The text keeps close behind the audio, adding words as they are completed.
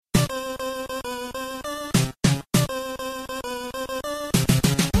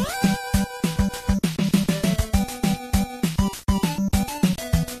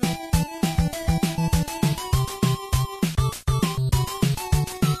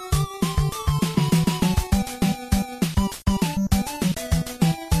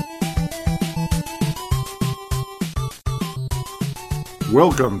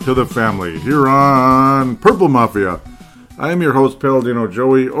Welcome to the family here on Purple Mafia. I am your host, Paladino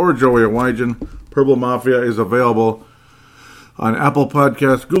Joey, or Joey Awajan. Purple Mafia is available on Apple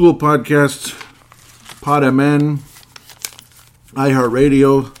Podcasts, Google Podcasts, PodMN,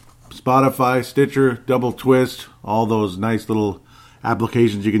 iHeartRadio, Spotify, Stitcher, Double Twist, all those nice little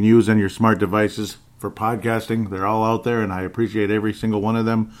applications you can use on your smart devices for podcasting. They're all out there, and I appreciate every single one of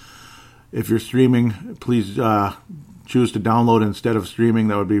them. If you're streaming, please choose to download instead of streaming.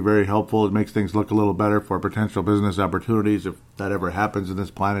 That would be very helpful. It makes things look a little better for potential business opportunities if that ever happens in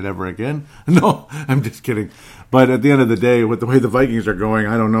this planet ever again. No, I'm just kidding. But at the end of the day, with the way the Vikings are going,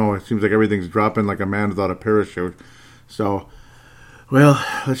 I don't know. It seems like everything's dropping like a man without a parachute. So, well,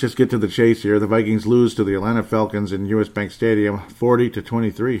 let's just get to the chase here. The Vikings lose to the Atlanta Falcons in US Bank Stadium,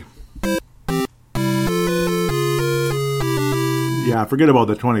 40-23. Yeah, forget about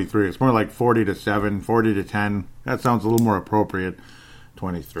the 23. It's more like 40-7, 40-10. That sounds a little more appropriate.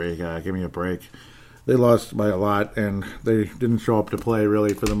 23, give me a break. They lost by a lot, and they didn't show up to play,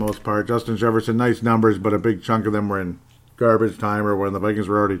 really, for the most part. Justin Jefferson, nice numbers, but a big chunk of them were in garbage time or when the Vikings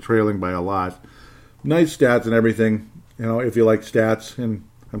were already trailing by a lot. Nice stats and everything, you know, if you like stats, and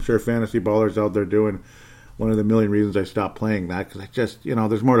I'm sure fantasy ballers out there doing. One of the million reasons I stopped playing that, because I just, you know,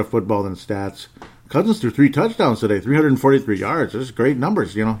 there's more to football than stats. Cousins threw 3 touchdowns today, 343 yards. Those are great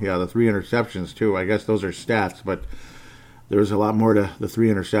numbers, you know. Yeah, the 3 interceptions, too. I guess those are stats, but there's a lot more to the 3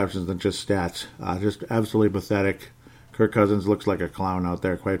 interceptions than just stats. Just absolutely pathetic. Kirk Cousins looks like a clown out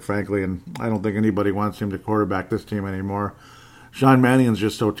there, quite frankly, and I don't think anybody wants him to quarterback this team anymore. Sean Mannion's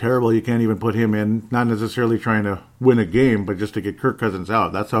just so terrible, you can't even put him in, not necessarily trying to win a game, but just to get Kirk Cousins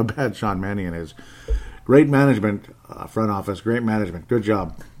out. That's how bad Sean Mannion is. Great management, front office, great management. Good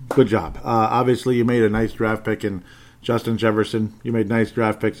job. Good job. Obviously, you made a nice draft pick in Justin Jefferson. You made nice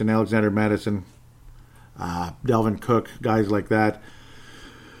draft picks in Alexander Madison, Dalvin Cook, guys like that.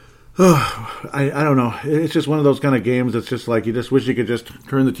 I don't know. It's just one of those kind of games that's just like you just wish you could just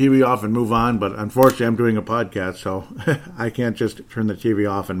turn the TV off and move on. But unfortunately, I'm doing a podcast, so I can't just turn the TV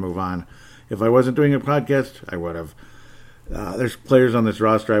off and move on. If I wasn't doing a podcast, I would have. There's players on this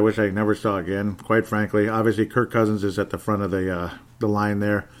roster I wish I never saw again, quite frankly. Obviously, Kirk Cousins is at the front of the line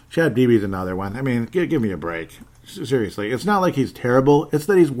there. Chad Beebe's another one. I mean, give me a break. Seriously. It's not like he's terrible. It's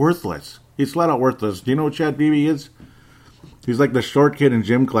that he's worthless. He's flat out worthless. Do you know what Chad Beebe is? He's like the short kid in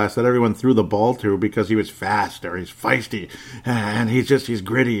gym class that everyone threw the ball to because he was fast or he's feisty and he's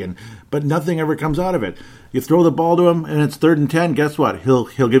gritty, but nothing ever comes out of it. You throw the ball to him and it's 3rd and 10. Guess what? He'll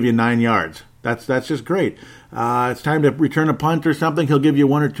give you 9 yards. That's just great. It's time to return a punt or something. He'll give you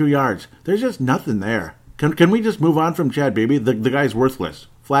 1 or 2 yards. There's just nothing there. Can we just move on from Chad Beebe? The guy's worthless.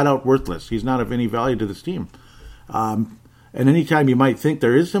 Flat out worthless. He's not of any value to this team. And anytime you might think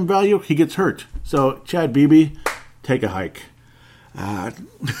there is some value, he gets hurt. So, Chad Beebe, take a hike.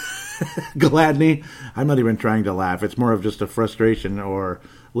 Gladney, I'm not even trying to laugh. It's more of just a frustration or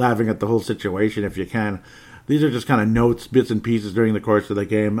laughing at the whole situation if you can. These are just kind of notes, bits and pieces during the course of the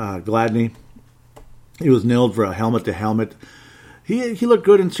game. Gladney, he was nailed for a helmet-to-helmet. He looked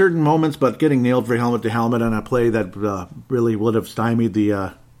good in certain moments, but getting nailed for helmet-to-helmet on a play that really would have stymied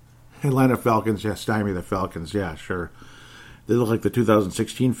the Atlanta Falcons. Yeah, stymie the Falcons. Yeah, sure. They look like the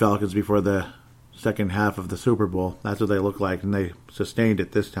 2016 Falcons before the second half of the Super Bowl. That's what they look like, and they sustained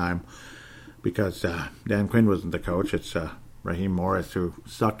it this time because Dan Quinn wasn't the coach. It's Raheem Morris, who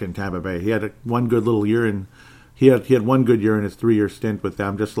sucked in Tampa Bay. He had one good little year, and he had one good year in his 3-year stint with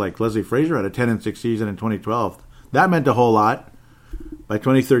them, just like Leslie Frazier had a 10-6 season in 2012. That meant a whole lot. By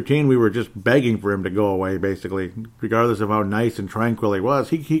 2013, we were just begging for him to go away, basically, regardless of how nice and tranquil he was.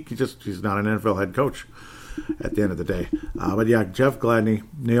 He's not an NFL head coach at the end of the day. But yeah, Jeff Gladney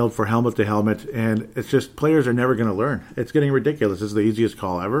nailed for helmet-to-helmet, and it's just players are never going to learn. It's getting ridiculous. This is the easiest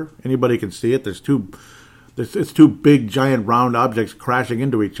call ever. Anybody can see it. It's two big, giant, round objects crashing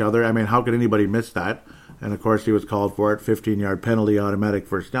into each other. I mean, how could anybody miss that? And, of course, he was called for it. 15-yard penalty, automatic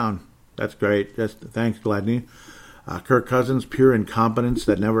first down. That's great. Thanks, Gladney. Kirk Cousins, pure incompetence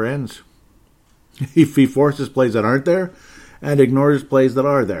that never ends. He forces plays that aren't there and ignores plays that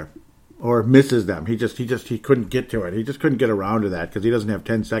are there or misses them. He couldn't get to it. He just couldn't get around to that because he doesn't have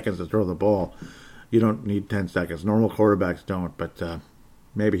 10 seconds to throw the ball. You don't need 10 seconds. Normal quarterbacks don't, but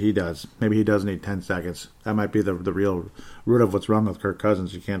maybe he does. Maybe he does need 10 seconds. That might be the real root of what's wrong with Kirk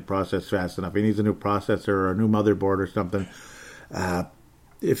Cousins. You can't process fast enough. He needs a new processor or a new motherboard or something.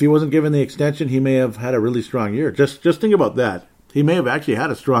 If he wasn't given the extension, he may have had a really strong year. Just think about that. He may have actually had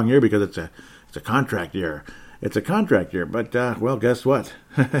a strong year because it's a contract year. It's a contract year. But, well, guess what?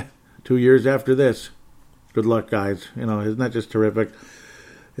 2 years after this. Good luck, guys. Isn't that just terrific?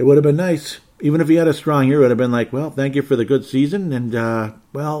 It would have been nice even if he had a strong year, it would have been like, well, thank you for the good season, and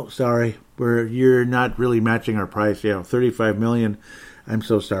well, sorry, you're not really matching our price. Yeah, $35 million. I'm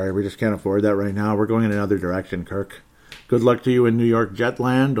so sorry, we just can't afford that right now. We're going in another direction, Kirk. Good luck to you in New York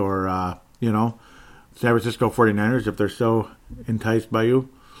Jetland, or San Francisco 49ers if they're so enticed by you.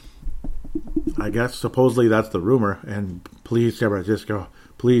 I guess supposedly that's the rumor, and please, San Francisco,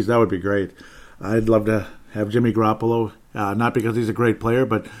 please, that would be great. I'd love to have Jimmy Garoppolo, not because he's a great player,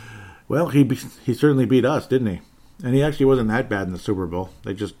 but well, he certainly beat us, didn't he? And he actually wasn't that bad in the Super Bowl.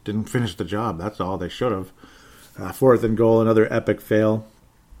 They just didn't finish the job. That's all. They should have. 4th and goal, another epic fail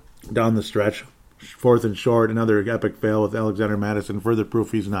down the stretch. 4th and short, another epic fail with Alexander Mattison. Further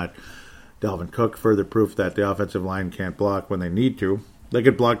proof he's not Dalvin Cook. Further proof that the offensive line can't block when they need to. They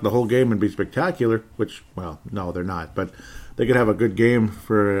could block the whole game and be spectacular, which, well, no, they're not. But they could have a good game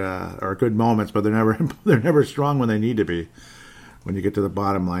or good moments, but they're never strong when they need to be. When you get to the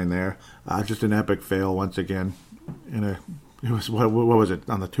bottom line there, just an epic fail once again. It was what was it,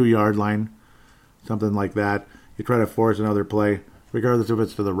 on the 2-yard line, something like that. You try to force another play, regardless if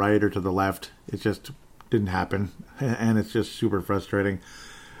it's to the right or to the left. It just didn't happen, and it's just super frustrating.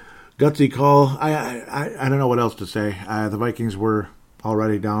 Gutsy call. I don't know what else to say. The Vikings were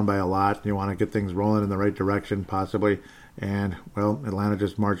already down by a lot. You want to get things rolling in the right direction, possibly. And, well, Atlanta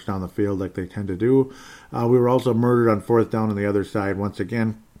just marched down the field like they tend to do. We were also murdered on 4th down on the other side once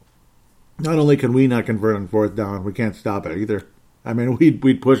again. Not only can we not convert on 4th down, we can't stop it either. I mean,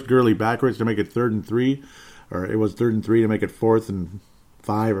 we'd pushed Gurley backwards to make it 3rd and 3, or it was 3rd and 3 to make it 4th and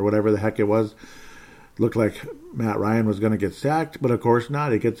 5, or whatever the heck it was. Looked like Matt Ryan was going to get sacked, but of course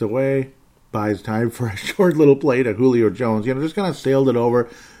not. He gets away, buys time for a short little play to Julio Jones. Just kind of sailed it over,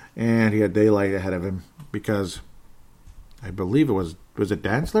 and he had daylight ahead of him because I believe it was it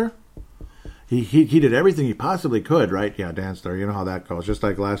Dantzler? He did everything he possibly could, right? Yeah, Dantzler. You know how that goes. Just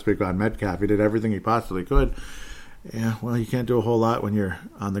like last week on Metcalf, he did everything he possibly could. Yeah, well, you can't do a whole lot when you're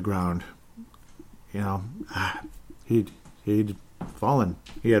on the ground. He'd fallen.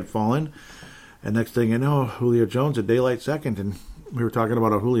 He had fallen. And next thing you know, Julio Jones at daylight second. And we were talking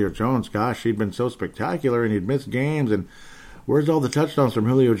about Julio Jones. Gosh, he'd been so spectacular, and he'd missed games. And where's all the touchdowns from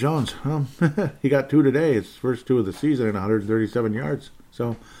Julio Jones? He got 2 today. His first 2 of the season and 137 yards.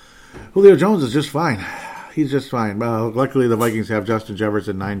 So Julio Jones is just fine. He's just fine. Well, luckily the Vikings have Justin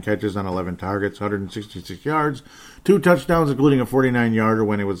Jefferson, 9 catches on 11 targets, 166 yards, 2 touchdowns, including a 49-yarder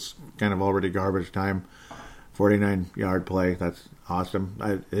when it was kind of already garbage time. 49-yard play. That's awesome.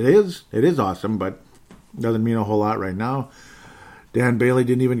 It is awesome, but doesn't mean a whole lot right now. Dan Bailey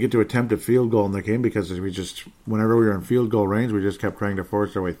didn't even get to attempt a field goal in the game because whenever we were in field goal range, we just kept trying to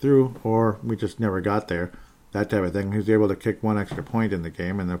force our way through, or we just never got there. That type of thing. He was able to kick 1 extra point in the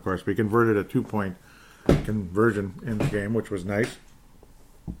game, and of course we converted a 2-point conversion in the game, which was nice.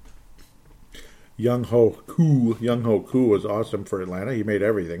 Young Ho Koo was awesome for Atlanta. He made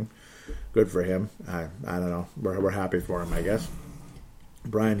everything. Good for him. I don't know. We're happy for him, I guess.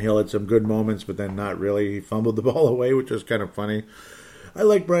 Brian Hill had some good moments, but then not really. He fumbled the ball away, which was kind of funny. I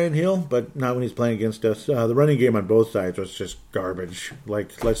like Brian Hill, but not when he's playing against us. The running game on both sides was just garbage.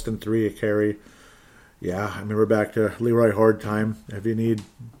 Like less than 3 a carry. Yeah, I mean, we're back to Leroy Horde time. If you need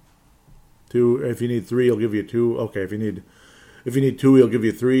 3, he'll give you 2. Okay, if you need 2, he'll give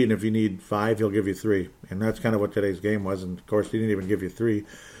you 3, and if you need 5, he'll give you 3. And that's kind of what today's game was. And of course, he didn't even give you 3.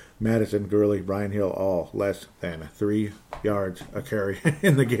 Madison, Gurley, Brian Hill, all less than 3 yards a carry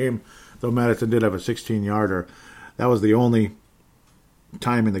in the game. Though Madison did have a 16-yarder. That was the only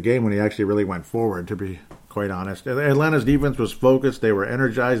time in the game when he actually really went forward, to be quite honest. Atlanta's defense was focused. They were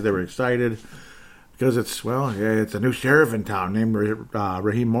energized. They were excited. Because it's a new sheriff in town named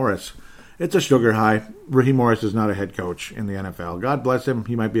Raheem Morris. It's a sugar high. Raheem Morris is not a head coach in the NFL. God bless him.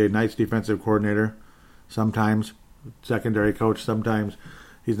 He might be a nice defensive coordinator sometimes, secondary coach sometimes.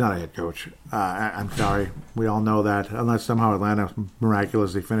 He's not a head coach. I'm sorry. We all know that. Unless somehow Atlanta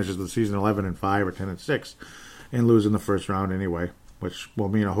miraculously finishes the season 11-5 or 10-6 and lose in the first round anyway, which will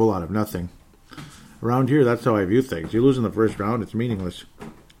mean a whole lot of nothing. Around here, that's how I view things. You lose in the first round, it's meaningless.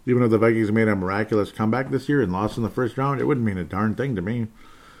 Even if the Vikings made a miraculous comeback this year and lost in the first round, it wouldn't mean a darn thing to me.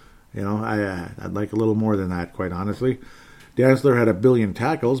 I'd like a little more than that, quite honestly. Dantzler had 1 billion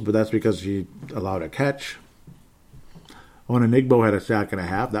tackles, but that's because he allowed a catch. Onenigbo had a sack and a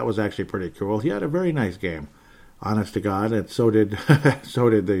half. That was actually pretty cool. He had a very nice game, honest to God, and so did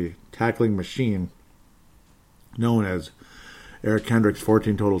the tackling machine known as Eric Kendricks,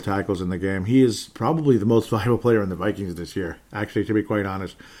 14 total tackles in the game. He is probably the most valuable player in the Vikings this year, actually, to be quite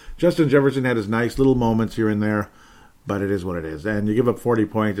honest. Justin Jefferson had his nice little moments here and there, but it is what it is. And you give up 40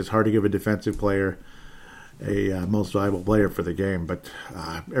 points, it's hard to give a defensive player a most valuable player for the game. But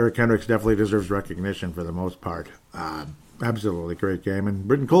Eric Hendricks definitely deserves recognition for the most part. Absolutely great game. And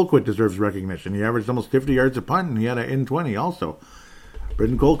Britton Colquitt deserves recognition. He averaged almost 50 yards a punt, and he had an in-20 also.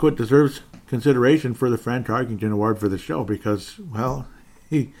 Britton Colquitt deserves consideration for the Fran Tarkington Award for the show because, well,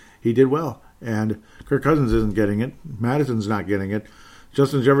 he did well. And Kirk Cousins isn't getting it. Madison's not getting it.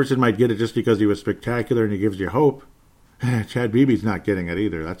 Justin Jefferson might get it just because he was spectacular and he gives you hope. Chad Beebe's not getting it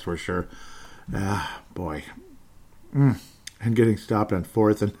either, that's for sure. Boy. And getting stopped on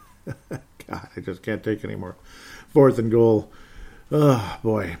fourth and... God, I just can't take anymore. Fourth and goal. Oh,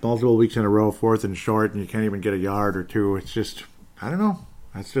 boy. Multiple weeks in a row, fourth and short, and you can't even get a yard or two. It's just... I don't know.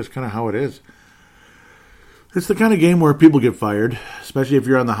 That's just kind of how it is. It's the kind of game where people get fired, especially if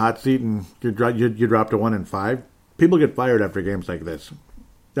you're on the hot seat and you drop to 1-5. People get fired after games like this.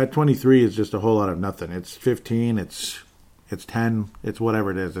 That 23 is just a whole lot of nothing. It's 15, it's 10, it's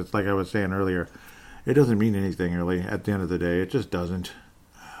whatever it is. It's like I was saying earlier. It doesn't mean anything really at the end of the day. It just doesn't.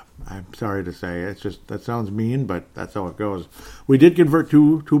 I'm sorry to say. It's just, that sounds mean, but that's how it goes. We did convert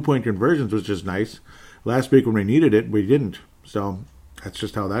two-point conversions, which is nice. Last week when we needed it, we didn't. So that's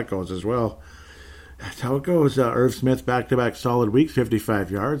just how that goes as well. That's how it goes. Irv Smith, back-to-back solid weeks,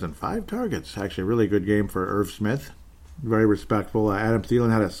 55 yards and 5 targets. Actually, a really good game for Irv Smith. Very respectful. Adam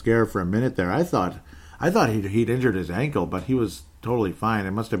Thielen had a scare for a minute there. I thought he'd injured his ankle, but he was totally fine.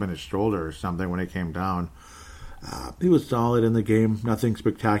 It must have been his shoulder or something when he came down. He was solid in the game. Nothing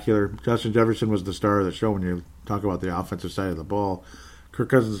spectacular. Justin Jefferson was the star of the show when you talk about the offensive side of the ball. Kirk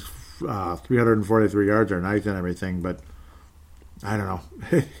Cousins' 343 yards are nice and everything, but I don't know.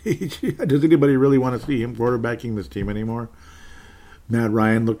 Does anybody really want to see him quarterbacking this team anymore? Matt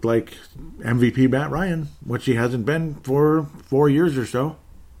Ryan looked like MVP Matt Ryan, which he hasn't been for 4 years or so.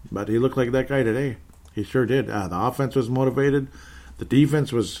 But he looked like that guy today. He sure did. The offense was motivated. The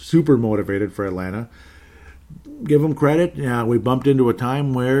defense was super motivated for Atlanta. Give them credit. Yeah, we bumped into a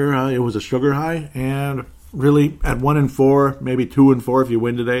time where it was a sugar high. And really, at 1-4, maybe 2-4 if you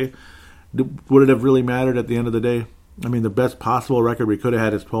win today, would it have really mattered at the end of the day? I mean, the best possible record we could have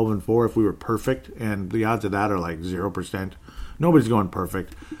had is 12-4 if we were perfect, and the odds of that are like 0%. Nobody's going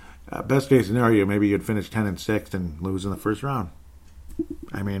perfect. Best case scenario, maybe you'd finish 10-6 and lose in the first round.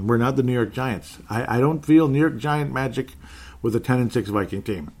 I mean, we're not the New York Giants. I don't feel New York Giant magic with a 10-6 Viking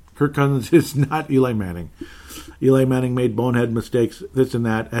team. Kirk Cousins is not Eli Manning. Eli Manning made bonehead mistakes, this and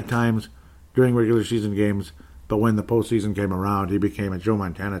that, at times during regular season games, but when the postseason came around, he became a Joe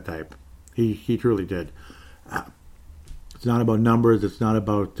Montana type. He truly did. It's not about numbers. It's not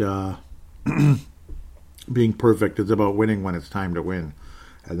about being perfect. It's about winning when it's time to win.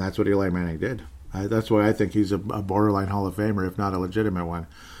 And that's what Eli Manning did. That's why I think he's a borderline Hall of Famer, if not a legitimate one.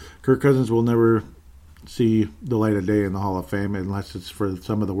 Kirk Cousins will never see the light of day in the Hall of Fame unless it's for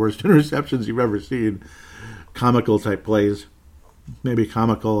some of the worst interceptions you've ever seen. Comical type plays. Maybe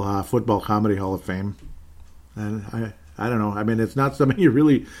comical football comedy Hall of Fame. And I don't know. I mean, it's not something you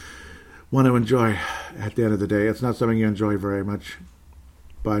really want to enjoy at the end of the day. It's not something you enjoy very much.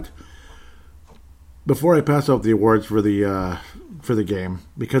 But before I pass out the awards for the game,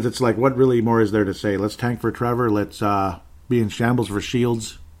 because it's like, what really more is there to say? Let's tank for Trevor. Let's be in shambles for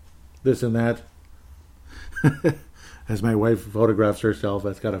Shields. This and that. As my wife photographs herself,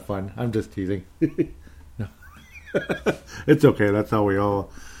 that's kind of fun. I'm just teasing. No. It's okay. That's how we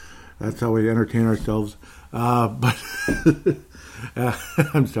entertain ourselves. But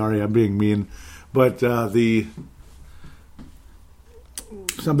I'm sorry, I'm being mean. But something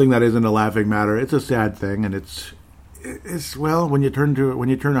that isn't a laughing matter, it's a sad thing, and it's well, when you turn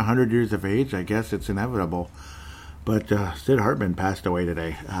 100 years of age, I guess it's inevitable. But Sid Hartman passed away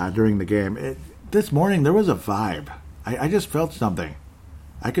today during the game. This morning there was a vibe. I just felt something.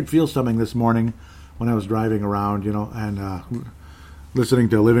 I could feel something this morning when I was driving around, and listening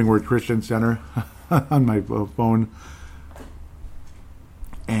to Living Word Christian Center on my phone.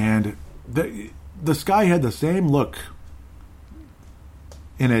 And the sky had the same look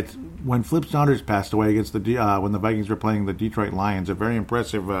in it when Flip Saunders passed away against when the Vikings were playing the Detroit Lions. A very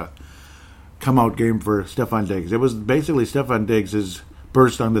impressive come-out game for Stefon Diggs. It was basically Stefon Diggs'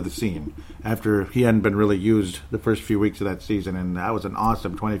 burst onto the scene after he hadn't been really used the first few weeks of that season, and that was an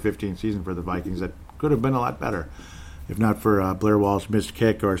awesome 2015 season for the Vikings that could have been a lot better if not for Blair Walsh missed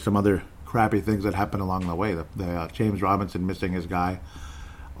kick or some other crappy things that happened along the way. The James Robinson missing his guy,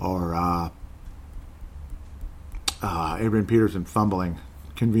 or Adrian Peterson fumbling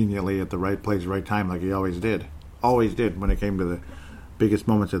conveniently at the right place, right time, like he always did when it came to the biggest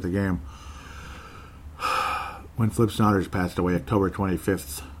moments of the game. When Flip Saunders passed away October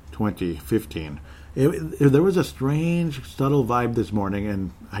 25th, 2015. There was a strange, subtle vibe this morning,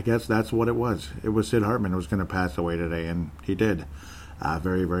 and I guess that's what it was. It was Sid Hartman who was going to pass away today, and he did.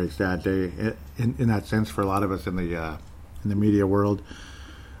 Very, very sad day in that sense for a lot of us in the media world.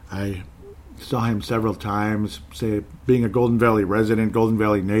 I saw him several times, say, being a Golden Valley resident, Golden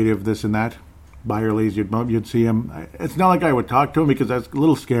Valley native, this and that. Byerly's, you'd see him. It's not like I would talk to him because I was a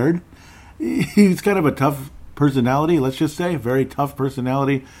little scared. He's kind of a tough personality, let's just say, very tough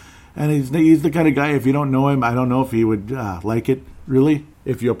personality. And he's the kind of guy, if you don't know him, I don't know if he would like it, really,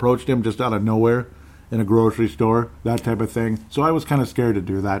 if you approached him just out of nowhere in a grocery store, that type of thing. So I was kind of scared to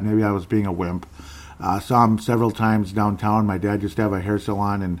do that. Maybe I was being a wimp. Saw him several times downtown. My dad used to have a hair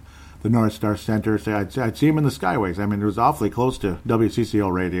salon in the North Star Center. So I'd see him in the Skyways. I mean, it was awfully close to WCCO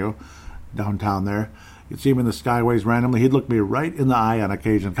radio downtown there. You'd see him in the Skyways randomly. He'd look me right in the eye on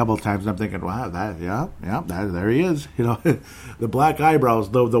occasion, a couple of times, and I'm thinking, wow, there he is. You know, the black eyebrows,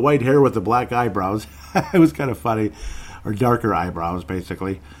 the white hair with the black eyebrows. It was kind of funny, or darker eyebrows,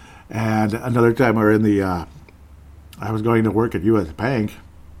 basically. And another time we were I was going to work at U.S. Bank,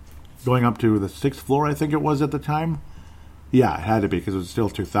 going up to the 6th floor, I think it was at the time. Yeah, it had to be because it was still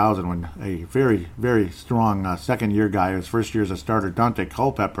 2000 when a very, very strong second-year guy, his first year as a starter, Dante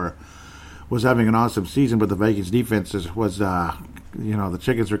Culpepper, was having an awesome season, but the Vikings defense was the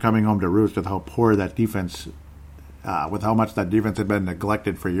chickens were coming home to roost with how poor that defense, with how much that defense had been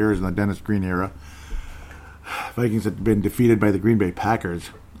neglected for years in the Dennis Green era. Vikings had been defeated by the Green Bay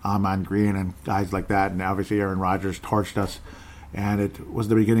Packers, Amon Green and guys like that, and obviously Aaron Rodgers torched us, and it was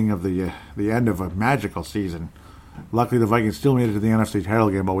the beginning of the end of a magical season. Luckily, the Vikings still made it to the NFC title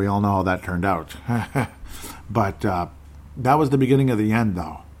game, but we all know how that turned out. But that was the beginning of the end,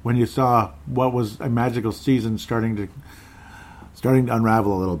 though. When you saw what was a magical season starting to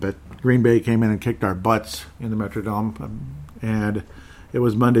unravel a little bit. Green Bay came in and kicked our butts in the Metrodome, and it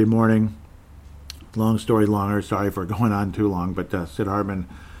was Monday morning. Long story longer, sorry for going on too long, but Sid Hartman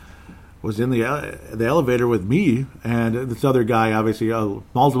was in the elevator with me and this other guy, obviously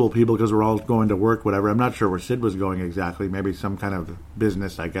multiple people because we're all going to work, whatever. I'm not sure where Sid was going exactly, maybe some kind of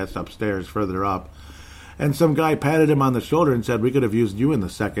business, I guess, upstairs, further up. And some guy patted him on the shoulder and said, we could have used you in the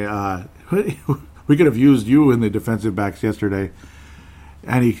second. We could have used you in the defensive backs yesterday.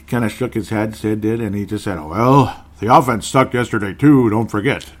 And he kind of shook his head, Sid did, and he just said, well, the offense sucked yesterday too, don't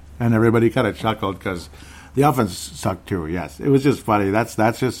forget. And everybody kind of chuckled because the offense sucked too, yes. It was just funny. That's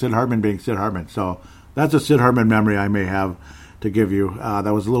just Sid Hartman being Sid Hartman. So that's a Sid Hartman memory I may have to give you.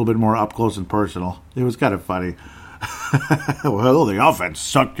 That was a little bit more up close and personal. It was kind of funny. Well, the offense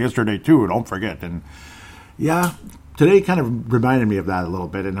sucked yesterday too, don't forget. And yeah, today kind of reminded me of that a little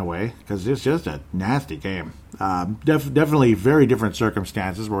bit in a way because it's just a nasty game. Definitely very different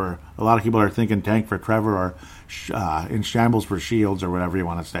circumstances where a lot of people are thinking tank for Trevor or in shambles for Shields or whatever you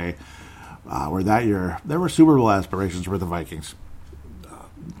want to say. Where that year there were Super Bowl aspirations for the Vikings.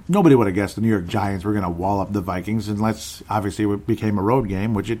 Nobody would have guessed the New York Giants were going to wall up the Vikings unless obviously it became a road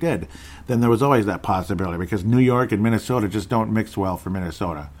game, which it did. Then there was always that possibility because New York and Minnesota just don't mix well for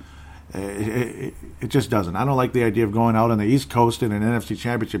Minnesota. It just doesn't. I don't like the idea of going out on the East Coast in an NFC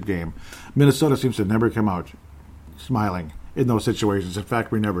Championship game. Minnesota seems to never come out smiling in those situations. In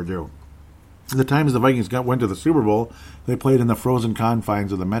fact, we never do. The times the Vikings went to the Super Bowl, they played in the frozen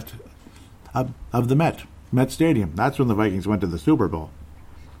confines of the Met Stadium. That's when the Vikings went to the Super Bowl.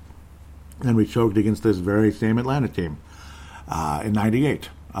 And we choked against this very same Atlanta team in '98.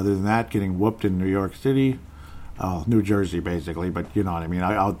 Other than that, getting whooped in New York City, New Jersey, basically, but you know what I mean.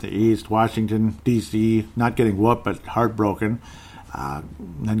 Out the East, Washington, D.C., not getting whooped, but heartbroken.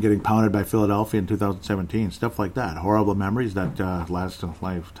 Then getting pounded by Philadelphia in 2017. Stuff like that. Horrible memories that last a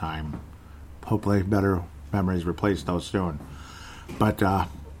lifetime. Hopefully better memories replace those soon. But,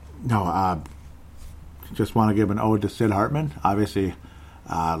 just want to give an ode to Sid Hartman. Obviously,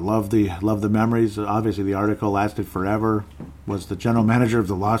 love the memories. Obviously, the article lasted forever. Was the general manager of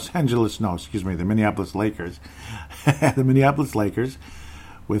the the Minneapolis Lakers. The Minneapolis Lakers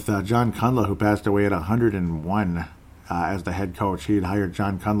with John Kundla, who passed away at 101 as the head coach. He had hired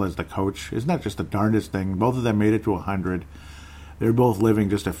John Kundla as the coach. Isn't that just the darndest thing? Both of them made it to 100. They were both living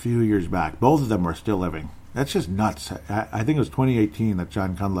just a few years back. Both of them were still living. That's just nuts. I think it was 2018 that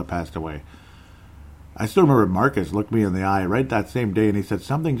John Kundla passed away. I still remember Marcus looked me in the eye right that same day, and he said,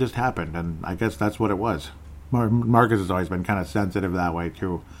 something just happened, and I guess that's what it was. Marcus has always been kind of sensitive that way,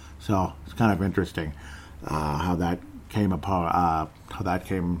 too. So it's kind of interesting how that came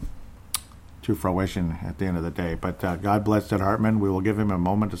to fruition at the end of the day. But God bless Sid Hartman. We will give him a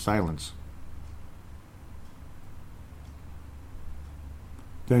moment of silence.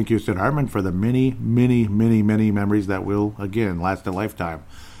 Thank you, Sid Hartman, for the many, many, many, many memories that will, again, last a lifetime.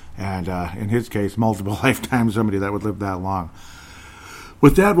 And in his case, multiple lifetimes, somebody that would live that long.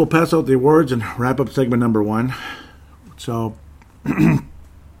 With that, we'll pass out the awards and wrap up segment number 1. So,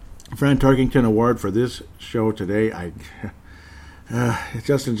 Fran Tarkington Award for this show today.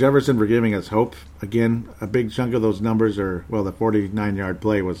 Justin Jefferson for giving us hope. Again, a big chunk of those numbers the 49-yard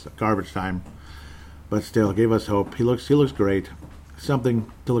play was garbage time. But still, gave us hope. He looks great.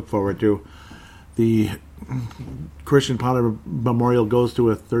 Something to look forward to. The Christian Ponder Memorial goes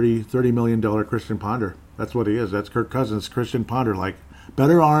to a $30 million Christian Ponder. That's what he is. That's Kirk Cousins, Christian Ponder. Like,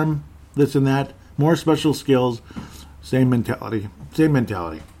 better arm, this and that, more special skills, same mentality.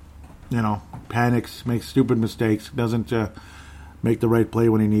 Panics, makes stupid mistakes, doesn't make the right play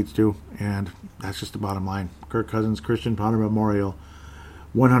when he needs to, and that's just the bottom line. Kirk Cousins, Christian Ponder Memorial,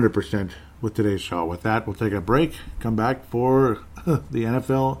 100% with today's show. With that, we'll take a break, come back for the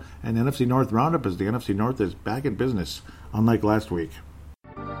NFL and NFC North Roundup, as the NFC North is back in business, unlike last week.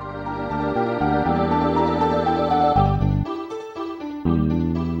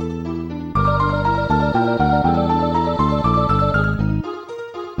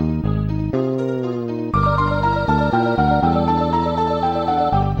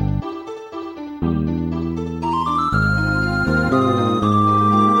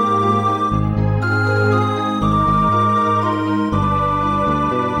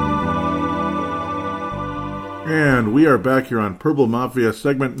 We are back here on Purple Mafia,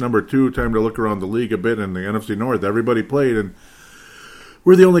 segment number 2. Time to look around the league a bit in the NFC North. Everybody played, and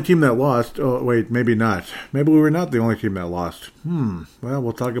we're the only team that lost. Oh, wait, maybe not. Maybe we were not the only team that lost. Well,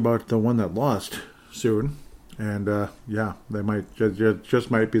 we'll talk about the one that lost soon. And, they might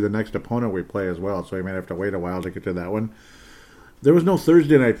just might be the next opponent we play as well, so we might have to wait a while to get to that one. There was no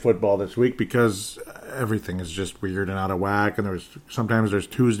Thursday night football this week because everything is just weird and out of whack, and sometimes there's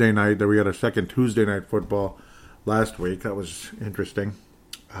Tuesday night. Then we had a second Tuesday night football last week. That was interesting.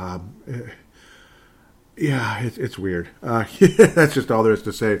 It's weird. That's just all there is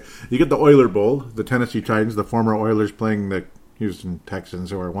to say. You get the Oiler Bowl, the Tennessee Titans, the former Oilers playing the Houston Texans,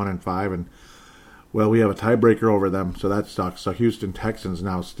 who are 1-5, and well, we have a tiebreaker over them, so that sucks. So Houston Texans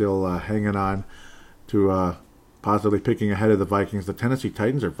now still hanging on to possibly picking ahead of the Vikings. The Tennessee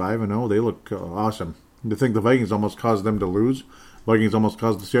Titans are 5-0. They look awesome. To think the Vikings almost caused them to lose. Vikings almost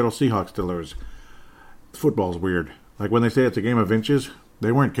caused the Seattle Seahawks to lose. Football's weird. Like when they say it's a game of inches,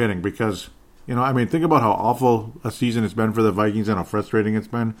 they weren't kidding because, think about how awful a season it's been for the Vikings and how frustrating it's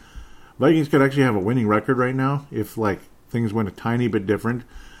been. Vikings could actually have a winning record right now if, things went a tiny bit different,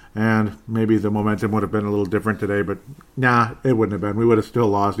 and maybe the momentum would have been a little different today, but nah, it wouldn't have been. We would have still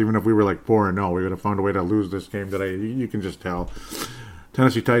lost. Even if we were 4-0, we would have found a way to lose this game today. You can just tell.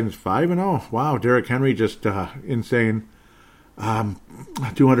 Tennessee Titans 5-0. Wow, Derrick Henry just insane.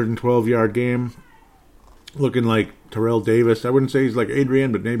 212-yard game. Looking like Terrell Davis. I wouldn't say he's like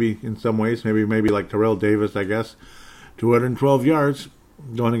Adrian, but maybe in some ways, maybe like Terrell Davis, I guess. 212 yards.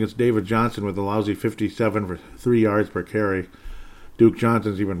 Going against David Johnson with a lousy 57 for 3 yards per carry. Duke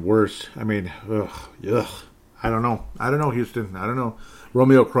Johnson's even worse. I mean, ugh. I don't know, Houston. I don't know.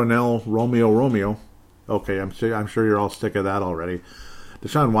 Romeo Crennel, Romeo. Okay, I'm sure you're all sick of that already.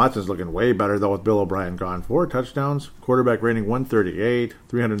 Deshaun Watson's looking way better, though, with Bill O'Brien gone. 4 touchdowns, quarterback rating 138,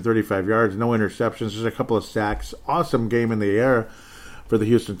 335 yards, no interceptions, just a couple of sacks. Awesome game in the air for the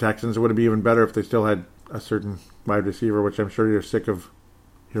Houston Texans. It would be even better if they still had a certain wide receiver, which I'm sure you're sick of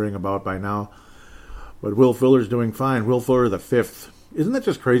hearing about by now. But Will Fuller's doing fine. Will Fuller the 5th. Isn't that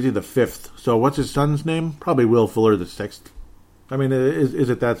just crazy, the 5th? So what's his son's name? Probably Will Fuller the 6th. I mean,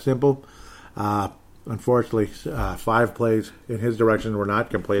 is it that simple? Unfortunately, 5 plays in his direction were not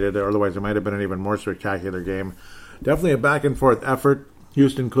completed. Otherwise, it might have been an even more spectacular game. Definitely a back-and-forth effort.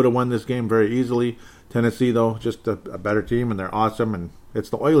 Houston could have won this game very easily. Tennessee, though, just a better team, and they're awesome. And it's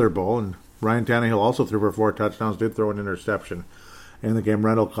the Oiler Bowl, and Ryan Tannehill also threw for 4 touchdowns, did throw an interception in the game.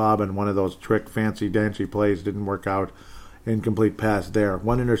 Randall Cobb and one of those trick, fancy-dancy plays didn't work out. Incomplete pass there.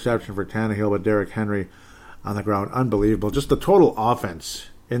 1 interception for Tannehill, but Derrick Henry on the ground. Unbelievable. Just the total offense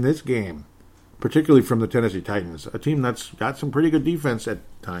in this game, particularly from the Tennessee Titans, a team that's got some pretty good defense at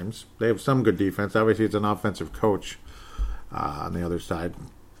times. They have some good defense. Obviously, it's an offensive coach on the other side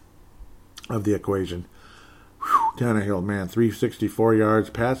of the equation. Tannehill, man, 364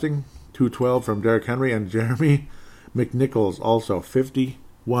 yards passing, 212 from Derrick Henry, and Jeremy McNichols also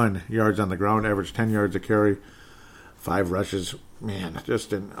 51 yards on the ground, averaged 10 yards a carry, 5 rushes. Man,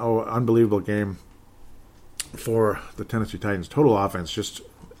 just an unbelievable game for the Tennessee Titans. Total offense, just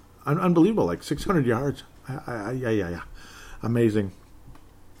unbelievable, 600 yards. Yeah. Amazing.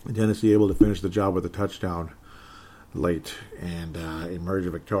 Tennessee able to finish the job with a touchdown late and emerge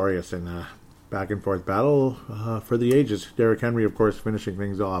victorious. And back and forth battle for the ages. Derrick Henry, of course, finishing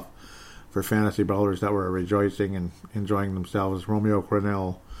things off for fantasy bowlers that were rejoicing and enjoying themselves. Romeo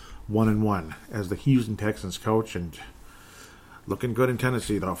Crennel 1-1 as the Houston Texans coach, and looking good in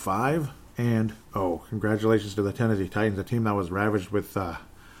Tennessee though. 5-0. Congratulations to the Tennessee Titans, a team that was ravaged with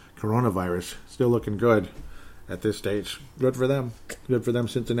coronavirus. Still looking good at this stage. Good for them. Good for them.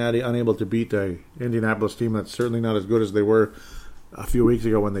 Cincinnati unable to beat the Indianapolis team that's certainly not as good as they were a few weeks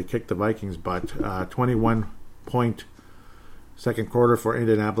ago when they kicked the Vikings, but 21-point second quarter for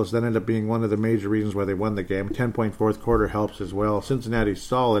Indianapolis. That ended up being one of the major reasons why they won the game. 10-point fourth quarter helps as well. Cincinnati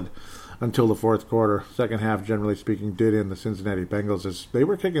solid until the fourth quarter. Second half, generally speaking, did in the Cincinnati Bengals as they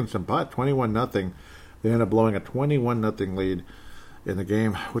were kicking some butt. 21-0. They ended up blowing a 21-0 lead in the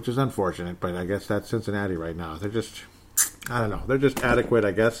game, which is unfortunate, but I guess that's Cincinnati right now. They're just, I don't know, they're just adequate,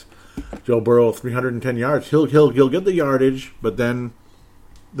 I guess. Joe Burrow, 310 yards. He'll get the yardage, but then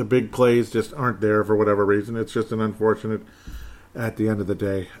the big plays just aren't there for whatever reason. It's just an unfortunate at the end of the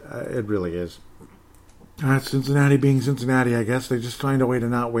day. It really is. Cincinnati being Cincinnati, I guess. They just find a way to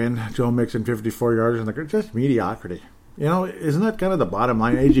not win. Joe Mixon, 54 yards, and just mediocrity. You know, isn't that kind of the bottom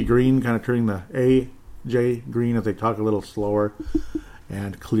line? A.J. Green kind of turning the A.J. Green as they talk a little slower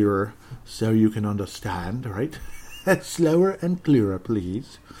and clearer so you can understand, right? Slower and clearer,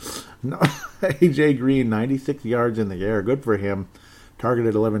 please. No, A.J. Green, 96 yards in the air. Good for him.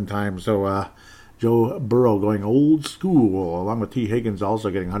 Targeted 11 times. So, Joe Burrow going old school, along with T. Higgins also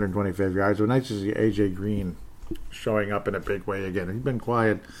getting 125 yards. So nice to see A.J. Green showing up in a big way again. He's been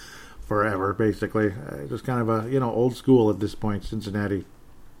quiet forever, basically. Just kind of a, old school at this point, Cincinnati.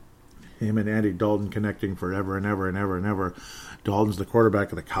 Him and Andy Dalton connecting forever and ever and ever and ever. Dalton's the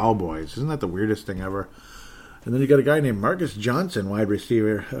quarterback of the Cowboys. Isn't that the weirdest thing ever? And then you got a guy named Marcus Johnson, wide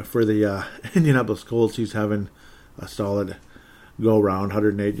receiver for the Indianapolis Colts. He's having a solid go-round,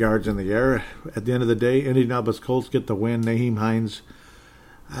 108 yards in the air. At the end of the day, Indianapolis Colts get the win. Nyheim Hines,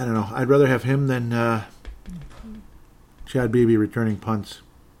 I don't know. I'd rather have him than Chad Beebe returning punts.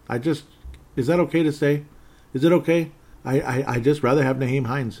 Is that okay to say? Is it okay? I just rather have Nyheim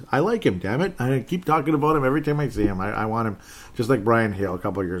Hines. I like him, damn it. I keep talking about him every time I see him. I want him, just like Brian Hale a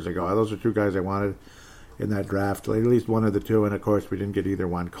couple of years ago. Those are two guys I wanted in that draft. At least one of the two, and of course we didn't get either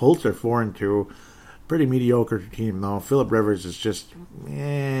one. Colts are 4-2. Pretty mediocre team, though. Phillip Rivers is just,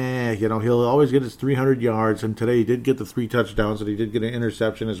 he'll always get his 300 yards, and today he did get the 3 touchdowns, and he did get an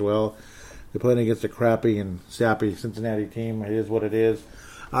interception as well. They're playing against a crappy and sappy Cincinnati team. It is what it is.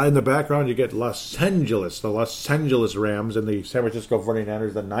 In the background, you get the Los Angeles Rams, and the San Francisco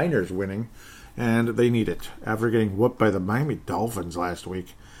 49ers, the Niners winning, and they need it. After getting whooped by the Miami Dolphins last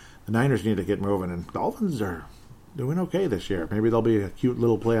week, the Niners need to get moving, and Dolphins are doing okay this year. Maybe they'll be a cute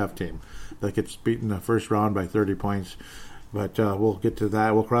little playoff team that gets beaten in the first round by 30 points. But we'll get to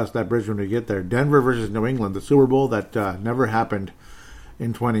that. We'll cross that bridge when we get there. Denver versus New England, the Super Bowl that never happened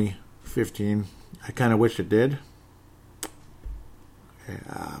in 2015. I kind of wish it did.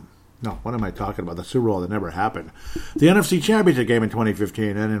 No, what am I talking about? The Super Bowl that never happened. The NFC Championship game in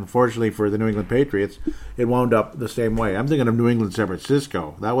 2015, and unfortunately for the New England Patriots, it wound up the same way. I'm thinking of New England San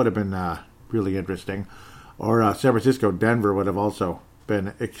Francisco. That would have been really interesting. Or San Francisco Denver would have also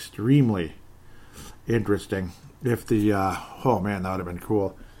been extremely interesting. If the that would have been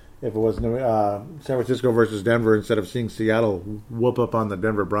cool. If it was San Francisco versus Denver instead of seeing Seattle whoop up on the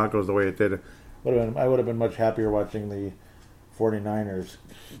Denver Broncos the way it did, I would have been much happier watching the 49ers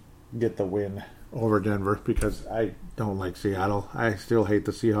get the win over Denver, because I don't like Seattle. I still hate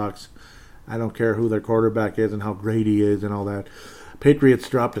the Seahawks. I don't care who their quarterback is and how great he is and all that. Patriots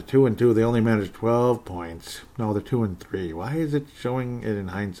dropped to 2-2. They only managed 12 points. No, they're 2-3. Why is it showing it in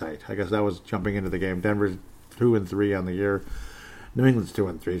hindsight? I guess that was jumping into the game. Denver's 2-3 on the year. New England's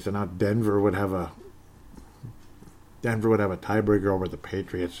 2-3. So now Denver would have a tiebreaker over the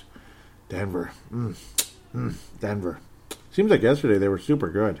Patriots. Denver. Denver. Seems like yesterday they were super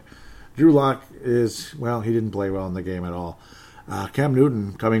good. Drew Lock he didn't play well in the game at all. Cam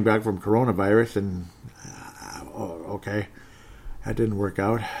Newton coming back from coronavirus, and okay. That didn't work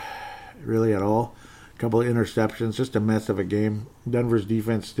out really at all. A couple of interceptions, just a mess of a game. Denver's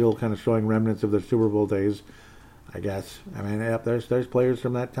defense still kind of showing remnants of their Super Bowl days, I guess. I mean, there's players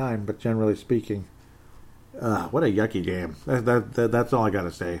from that time, but generally speaking, what a yucky game. That's all I got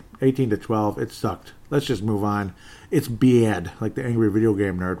to say. 18-12, it sucked. Let's just move on. It's bad, like the angry video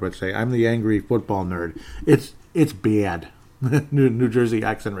game nerd would say. I'm the angry football nerd. It's bad. New Jersey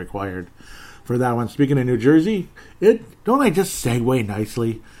accent required for that one. Speaking of New Jersey, don't I just segue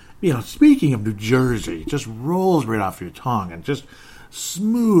nicely? Speaking of New Jersey, just rolls right off your tongue and just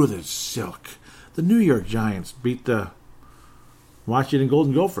smooth as silk. The New York Giants beat the Washington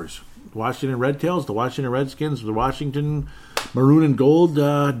Golden Gophers. Washington Red Tails, the Washington Redskins, the Washington Maroon and Gold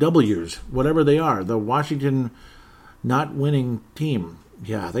W's, whatever they are. The Washington not winning team.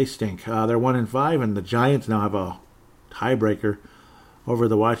 Yeah, they stink. They're 1-5, and the Giants now have a tiebreaker over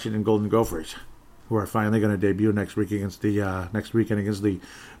the Washington Golden Gophers, who are finally going to debut next weekend against the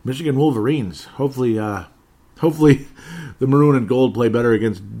Michigan Wolverines. Hopefully, the Maroon and Gold play better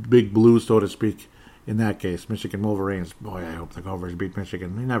against Big Blue, so to speak. In that case, Michigan Wolverines. Boy, I hope the Gophers beat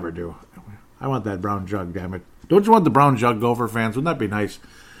Michigan. They never do. I want that brown jug, damn it. Don't you want the brown jug, Gopher fans? Wouldn't that be nice?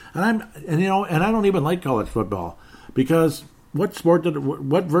 And I don't even like college football because what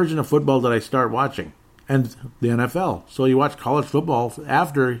version of football did I start watching? And the NFL. So you watch college football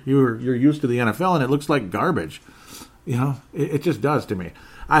after you're used to the NFL, and it looks like garbage. It just does to me.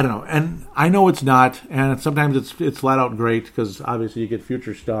 I don't know, and I know it's not, and sometimes it's flat out great because obviously you get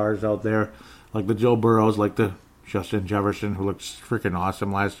future stars out there like the Joe Burrows, like the Justin Jefferson, who looked freaking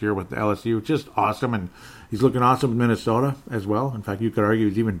awesome last year with the LSU, just awesome, and he's looking awesome in Minnesota as well. In fact, you could argue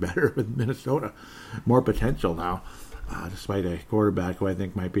he's even better with Minnesota, more potential now, despite a quarterback who I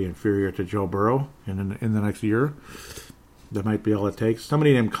think might be inferior to Joe Burrow in the next year. That might be all it takes.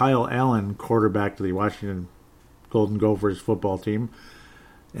 Somebody named Kyle Allen, quarterback to the Washington Golden Gophers football team.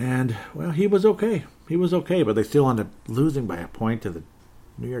 And, well, he was okay. But they still ended up losing by a point to the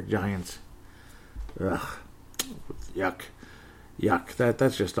New York Giants. Ugh. Yuck.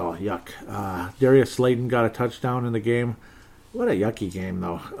 That's just all yuck. Darius Slayton got a touchdown in the game. What a yucky game,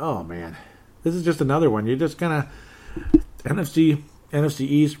 though. Oh, man. This is just another one. You're just going to... NFC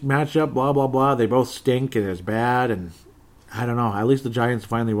East matchup, blah, blah, blah. They both stink and it's bad. And I don't know. At least the Giants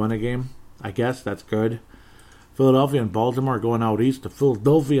finally won a game. I guess that's good. Philadelphia and Baltimore going out east to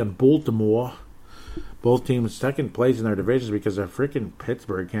Philadelphia and Baltimore. Both teams second place in their divisions because their freaking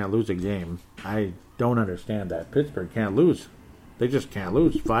Pittsburgh can't lose a game. I don't understand that. Pittsburgh can't lose. They just can't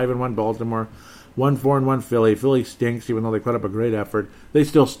lose. 5-1 Baltimore, 1-4-1 Philly. Philly stinks even though they put up a great effort. They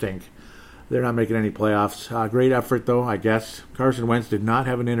still stink. They're not making any playoffs. Great effort though, I guess. Carson Wentz did not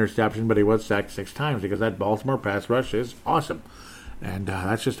have an interception, but he was sacked 6 times because that Baltimore pass rush is awesome. And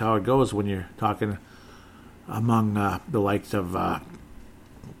that's just how it goes when you're talking among the likes of...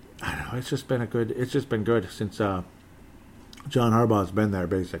 I don't know. It's just been good since John Harbaugh's been there.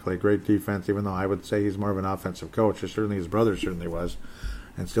 Basically, great defense. Even though I would say he's more of an offensive coach, certainly his brother certainly was,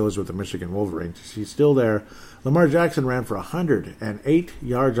 and still is with the Michigan Wolverines. He's still there. Lamar Jackson ran for 108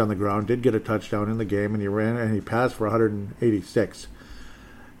 yards on the ground. Did get a touchdown in the game, and he passed for 186.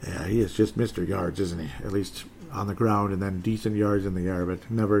 Yeah, he is just Mr. Yards, isn't he? At least on the ground, and then decent yards in the air, but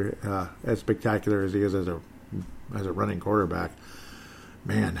never as spectacular as he is as a running quarterback.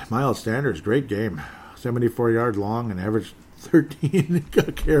 Man, Miles Sanders, great game. 74 yards long and averaged 13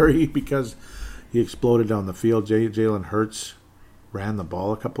 carry because he exploded down the field. Jalen Hurts ran the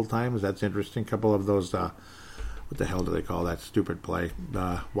ball a couple times. That's interesting. A couple of those, what the hell do they call that stupid play?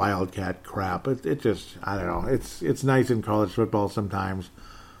 Wildcat crap. It just, I don't know. It's nice in college football sometimes.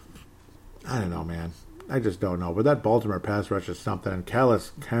 I don't know, man. I just don't know. But that Baltimore pass rush is something. And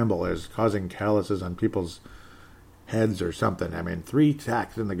Calais Campbell is causing calluses on people's heads or something. I mean, 3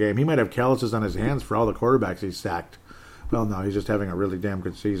 sacks in the game. He might have calluses on his hands for all the quarterbacks he's sacked. Well, no, he's just having a really damn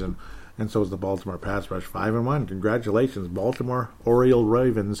good season. And so is the Baltimore pass rush. 5-1. Congratulations, Baltimore Oriole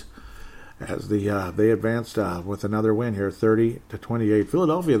Ravens, as they advanced with another win here, 30-28.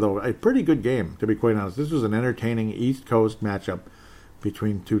 Philadelphia, though, a pretty good game, to be quite honest. This was an entertaining East Coast matchup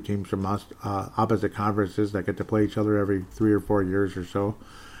between two teams from opposite conferences that get to play each other every 3 or 4 years or so,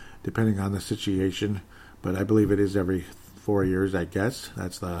 depending on the situation. But I believe it is every 4 years, I guess.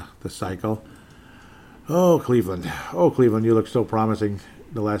 That's the cycle. Oh, Cleveland, you look so promising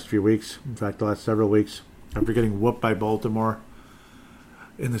the last few weeks. In fact, the last several weeks. After getting whooped by Baltimore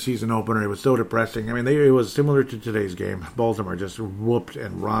in the season opener, it was so depressing. I mean, it was similar to today's game. Baltimore just whooped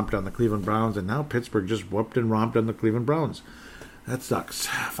and romped on the Cleveland Browns, and now Pittsburgh just whooped and romped on the Cleveland Browns. That sucks.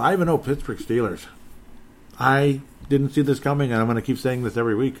 5-0 Pittsburgh Steelers. I didn't see this coming, and I'm going to keep saying this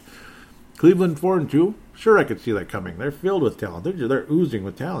every week. Cleveland 4-2. Sure, I could see that coming. They're filled with talent. They're oozing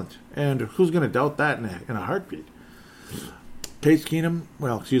with talent. And who's going to doubt that in a heartbeat?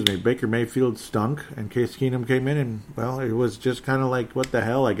 Baker Mayfield stunk, and Case Keenum came in, and, well, it was just kind of like, what the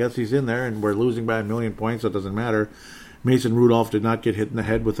hell? I guess he's in there, and we're losing by 1,000,000 points, so it doesn't matter. Mason Rudolph did not get hit in the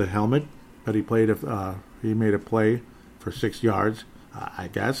head with a helmet, but he made a play for 6 yards. I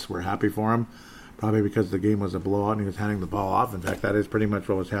guess we're happy for him. Probably because the game was a blowout and he was handing the ball off. In fact, that is pretty much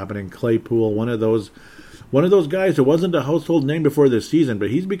what was happening. Claypool, one of those guys who wasn't a household name before this season,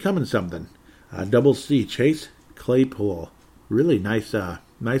 but he's becoming something. Double C, Chase Claypool. Really nice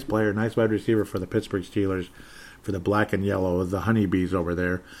player, nice wide receiver for the Pittsburgh Steelers, for the black and yellow, the honeybees over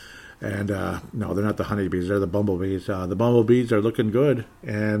there. And no, they're not the honeybees. They're the bumblebees. The bumblebees are looking good.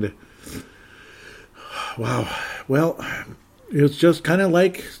 And wow, well, it's just kind of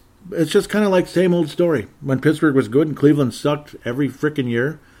like same old story. When Pittsburgh was good and Cleveland sucked every freaking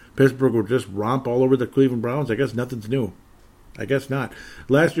year, Pittsburgh would just romp all over the Cleveland Browns. I guess nothing's new. I guess not.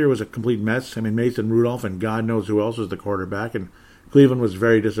 Last year was a complete mess. I mean, Mason Rudolph and God knows who else was the quarterback, and Cleveland was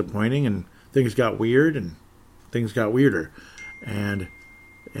very disappointing, and things got weird, and things got weirder. And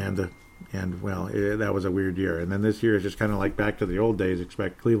well, that was a weird year. And then this year is just kind of like back to the old days,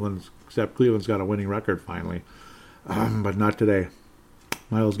 except Cleveland's got a winning record finally. But not today.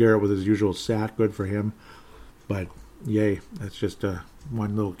 Myles Garrett with his usual sack, good for him. But, yay, that's just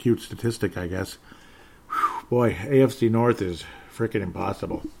one little cute statistic, I guess. Whew, boy, AFC North is freaking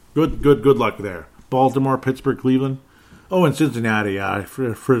impossible. Good luck there. Baltimore, Pittsburgh, Cleveland. Oh, and Cincinnati,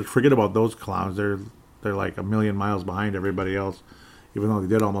 forget about those clowns. They're like a million miles behind everybody else, even though they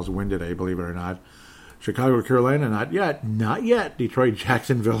did almost win today, believe it or not. Chicago, Carolina, not yet. Detroit,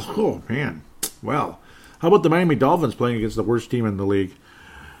 Jacksonville, oh, man. Well, how about the Miami Dolphins playing against the worst team in the league?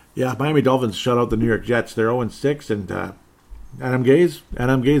 Yeah, Miami Dolphins shut out the New York Jets. They're 0-6, and Adam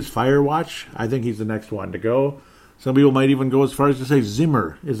Gase fire watch. I think he's the next one to go. Some people might even go as far as to say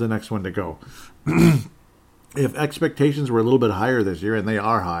Zimmer is the next one to go. If expectations were a little bit higher this year, and they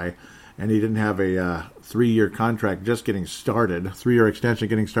are high, and he didn't have a 3-year contract just getting started, 3-year extension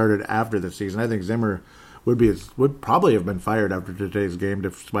getting started after the season, I think Zimmer would probably have been fired after today's game,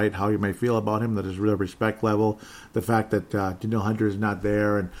 despite how you may feel about him, that his real respect level, the fact that Danielle Hunter is not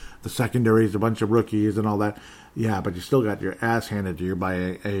there, and the secondary is a bunch of rookies and all that. Yeah, but you still got your ass handed to you by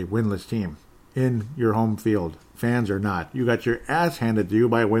a winless team in your home field. Fans or not, you got your ass handed to you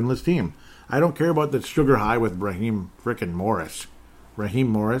by a winless team. I don't care about the sugar high with Raheem frickin' Morris. Raheem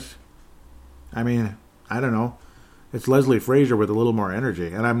Morris? I mean, I don't know. It's Leslie Frazier with a little more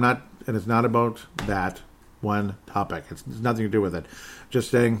energy, and it's not about that one topic. It's nothing to do with it. Just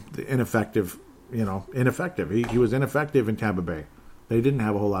saying ineffective. He was ineffective in Tampa Bay. They didn't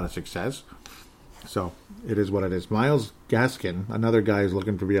have a whole lot of success. So it is what it is. Myles Gaskin, another guy who's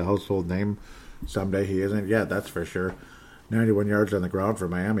looking to be a household name someday. He isn't yet, that's for sure. 91 yards on the ground for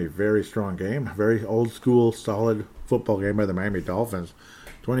Miami. Very strong game. Very old school, solid football game by the Miami Dolphins.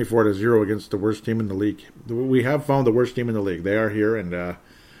 24-0 against the worst team in the league. We have found the worst team in the league. They are here, and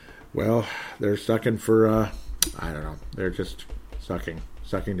well, they're sucking for, I don't know. They're just sucking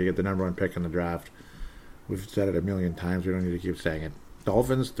to get the number one pick in the draft. We've said it a million times. We don't need to keep saying it.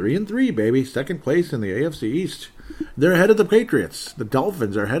 Dolphins 3-3, baby. Second place in the AFC East. They're ahead of the Patriots. The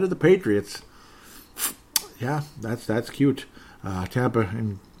Dolphins are ahead of the Patriots. Yeah, that's cute. Tampa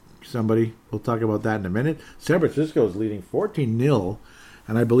and somebody. We'll talk about that in a minute. San Francisco is leading 14-0.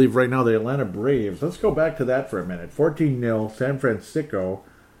 And I believe right now the Atlanta Braves. Let's go back to that for a minute. 14-0, San Francisco.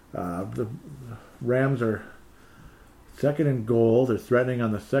 The Rams are second and goal. They're threatening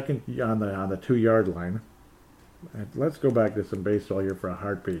on the 2-yard line. And let's go back to some baseball here for a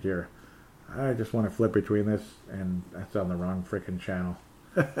heartbeat here. I just want to flip between this, and that's on the wrong freaking channel.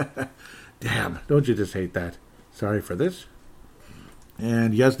 Damn, don't you just hate that? Sorry for this.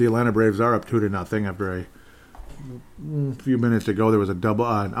 And yes, the Atlanta Braves are up 2-0 after a few minutes ago. There was an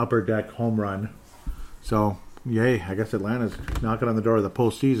upper deck home run. So, yay, I guess Atlanta's knocking on the door of the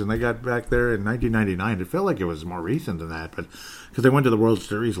postseason. They got back there in 1999. It felt like it was more recent than that, but because they went to the World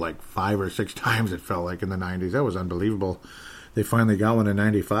Series like 5 or 6 times, it felt like in the 90s. That was unbelievable. They finally got one in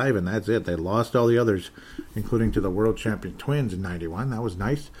 95, and that's it. They lost all the others, including to the world champion Twins in 91. That was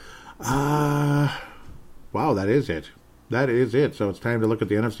nice. Wow, that is it. That is it. So it's time to look at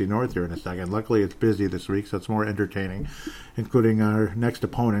the NFC North here in a second. Luckily, it's busy this week, so it's more entertaining, including our next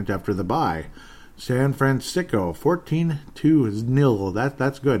opponent after the bye. San Francisco, 14-0.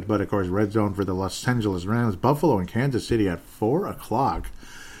 That's good. But, of course, red zone for the Los Angeles Rams. Buffalo and Kansas City at 4 o'clock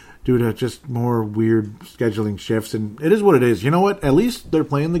due to just more weird scheduling shifts. And it is what it is. You know what? At least they're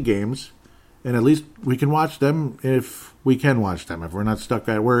playing the games, and at least we can watch them if we can watch them. If we're not stuck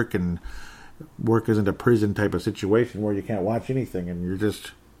at work, and work isn't a prison type of situation where you can't watch anything and you're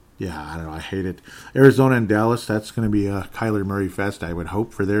just, I don't know, I hate it. Arizona and Dallas, that's going to be a Kyler Murray fest, I would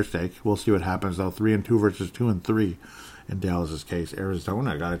hope, for their sake. We'll see what happens, though. 3-2 versus 2-3 in Dallas's case.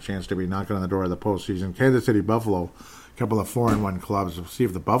 Arizona got a chance to be knocking on the door of the postseason. Kansas City, Buffalo, a couple of 4-1 clubs. We'll see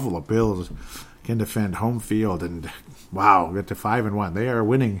if the Buffalo Bills can defend home field. And, wow, get to 5-1. They are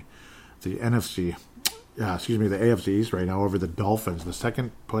winning the the AFC East right now over the Dolphins, the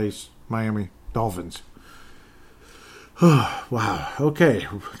second place Miami Dolphins. Wow. Okay.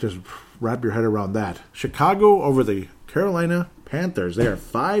 Just wrap your head around that. Chicago over the Carolina Panthers. They are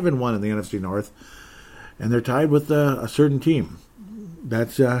 5-1 in the NFC North, and they're tied with a certain team.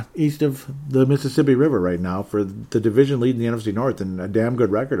 That's east of the Mississippi River right now for the division lead in the NFC North and a damn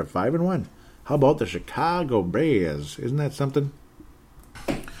good record of 5-1. How about the Chicago Bears? Isn't that something?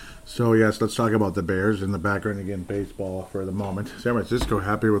 So, yes, let's talk about the Bears in the background again, baseball for the moment. San Francisco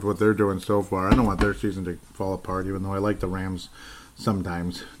happy with what they're doing so far. I don't want their season to fall apart, even though I like the Rams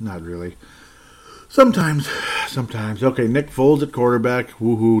sometimes. Not really. Sometimes. Okay, Nick Foles at quarterback.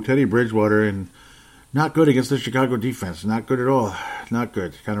 Woohoo. Teddy Bridgewater, and not good against the Chicago defense. Not good at all. Not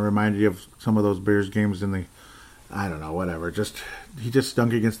good. Kind of reminded you of some of those Bears games in the, I don't know, whatever. He just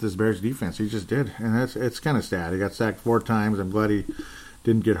stunk against this Bears defense. He just did. And it's kind of sad. He got sacked 4 times. I'm glad he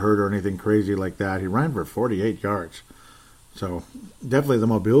didn't get hurt or anything crazy like that. He ran for 48 yards. So definitely the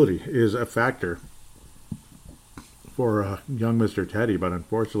mobility is a factor for young Mr. Teddy. But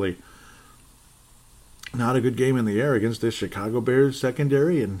unfortunately, not a good game in the air against this Chicago Bears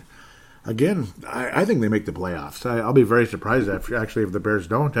secondary. And again, I think they make the playoffs. I'll be very surprised if the Bears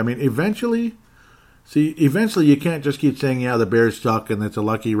don't. I mean, eventually you can't just keep saying, yeah, the Bears suck and it's a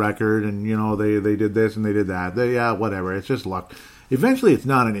lucky record and, you know, they did this and they did that. Yeah, whatever. It's just luck. Eventually it's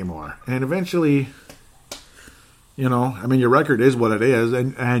not anymore. And eventually, you know, I mean, your record is what it is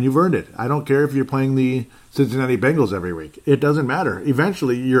and you've earned it. I don't care if you're playing the Cincinnati Bengals every week. It doesn't matter.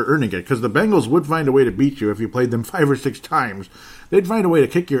 Eventually you're earning it because the Bengals would find a way to beat you if you played them 5 or 6 times. They'd find a way to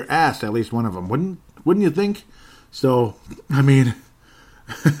kick your ass, at least one of them. Wouldn't you think? So, I mean,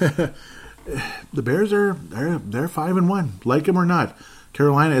 the Bears they're 5-1, like them or not.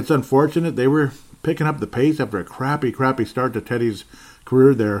 Carolina, it's unfortunate. They were picking up the pace after a crappy start to Teddy's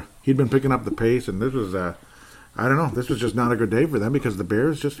career there. He'd been picking up the pace, and this was, I don't know, this was just not a good day for them because the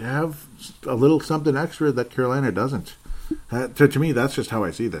Bears just have a little something extra that Carolina doesn't. To me, that's just how I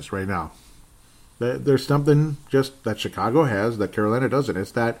see this right now. There's something just that Chicago has that Carolina doesn't.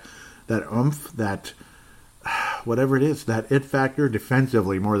 It's that oomph, that whatever it is, that it factor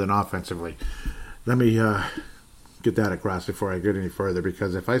defensively more than offensively. Let me get that across before I get any further,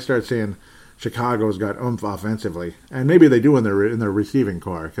 because if I start saying Chicago's got oomph offensively, and maybe they do in their receiving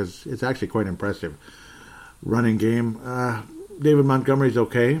core, because it's actually quite impressive. Running game, David Montgomery's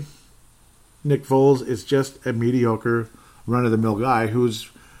okay. Nick Foles is just a mediocre run-of-the-mill guy who's,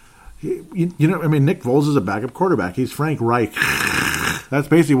 Nick Foles is a backup quarterback. He's Frank Reich. That's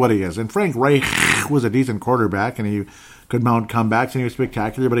basically what he is. And Frank Reich was a decent quarterback, and he could mount comebacks, and he was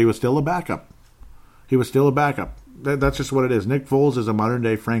spectacular, but he was still a backup. That's just what it is. Nick Foles is a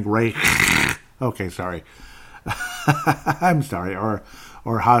modern-day Frank Reich. Okay, sorry. I'm sorry. Or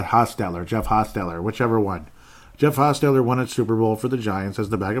Hostetler, Jeff Hostetler, whichever one. Jeff Hostetler won a Super Bowl for the Giants as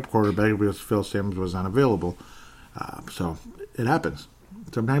the backup quarterback because Phil Simms was unavailable. So it happens.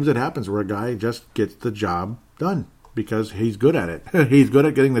 Sometimes it happens where a guy just gets the job done because he's good at it. He's good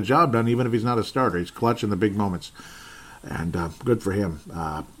at getting the job done even if he's not a starter. He's clutch in the big moments. And good for him.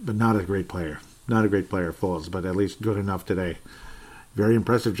 But not a great player. Not a great player, Foles, but at least good enough today. Very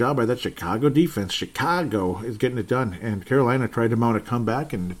impressive job by that Chicago defense. Chicago is getting it done. And Carolina tried to mount a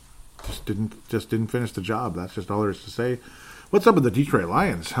comeback and just didn't finish the job. That's just all there is to say. What's up with the Detroit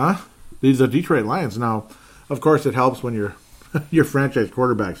Lions, huh? These are Detroit Lions. Now, of course, it helps when your franchise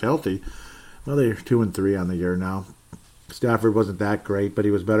quarterback's healthy. Well, they're 2-3 on the year now. Stafford wasn't that great, but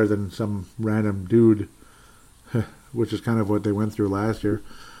he was better than some random dude, which is kind of what they went through last year.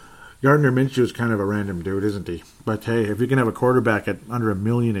 Gardner Minshew is kind of a random dude, isn't he? But hey, if you can have a quarterback at under $1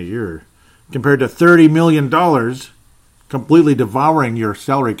 million a year, compared to $30 million, completely devouring your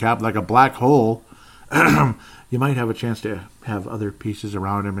salary cap like a black hole, you might have a chance to have other pieces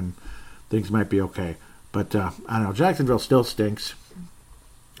around him, and things might be okay. But I don't know. Jacksonville still stinks.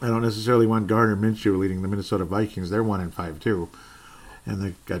 I don't necessarily want Gardner Minshew leading the Minnesota Vikings. They're 1-5 too, and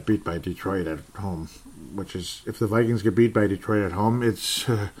they got beat by Detroit at home. Which is, if the Vikings get beat by Detroit at home, it's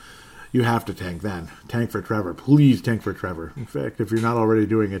you have to tank then. Tank for Trevor. Please tank for Trevor. In fact, if you're not already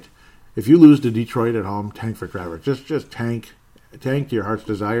doing it, if you lose to Detroit at home, tank for Trevor. Just tank to your heart's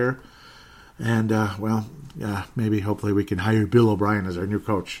desire. And, maybe hopefully we can hire Bill O'Brien as our new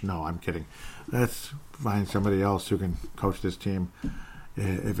coach. No, I'm kidding. Let's find somebody else who can coach this team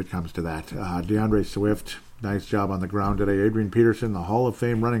if it comes to that. DeAndre Swift, nice job on the ground today. Adrian Peterson, the Hall of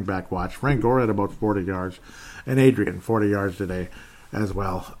Fame running back watch. Frank Gore had about 40 yards. And Adrian, 40 yards today as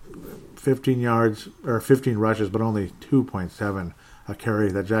well. 15 rushes, but only 2.7 a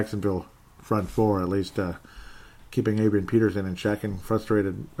carry. The Jacksonville front four, at least, keeping Adrian Peterson in check, and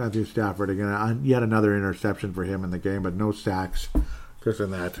frustrated Matthew Stafford again. Yet another interception for him in the game, but no sacks. Just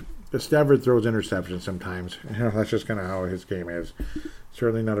in that. Stafford throws interceptions sometimes. That's just kind of how his game is.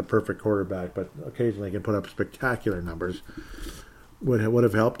 Certainly not a perfect quarterback, but occasionally he can put up spectacular numbers. Would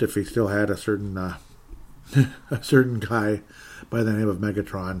have helped if he still had a certain a certain guy by the name of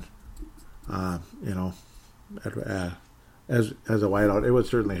Megatron, as a wideout. It would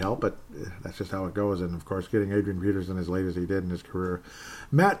certainly help, but that's just how it goes. And, of course, getting Adrian Peterson as late as he did in his career.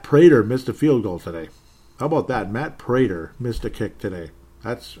 Matt Prater missed a field goal today. How about that? Matt Prater missed a kick today.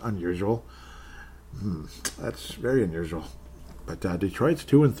 That's unusual. That's very unusual. But Detroit's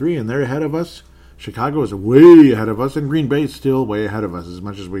 2-3, and they're ahead of us. Chicago is way ahead of us, and Green Bay's still way ahead of us. As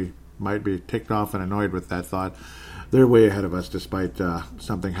much as we might be ticked off and annoyed with that thought, they're way ahead of us despite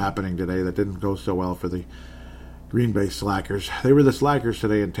something happening today that didn't go so well for the Green Bay Slackers. They were the Slackers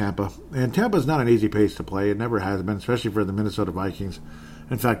today in Tampa. And Tampa's not an easy pace to play. It never has been, especially for the Minnesota Vikings.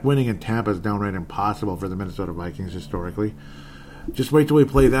 In fact, winning in Tampa is downright impossible for the Minnesota Vikings historically. Just wait till we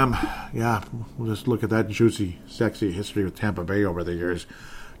play them. Yeah, we'll just look at that juicy, sexy history with Tampa Bay over the years.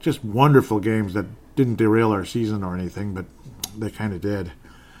 Just wonderful games that didn't derail our season or anything, but they kind of did.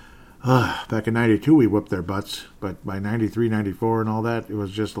 Back in 92, we whooped their butts, but by 93, 94 and all that, it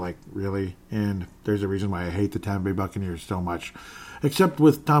was just like, really? And there's a reason why I hate the Tampa Bay Buccaneers so much. Except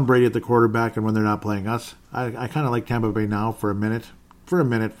with Tom Brady at the quarterback and when they're not playing us. I kind of like Tampa Bay now for a minute. For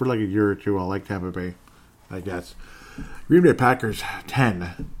like a year or two, I'll like Tampa Bay, I guess. Green Bay Packers,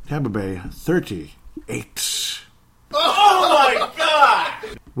 10. Tampa Bay, 38. Oh, my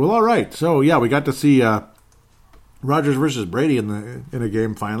God! Well, all right. So, yeah, we got to see Rodgers versus Brady in a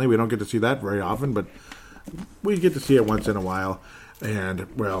game finally. We don't get to see that very often, but we get to see it once in a while. And,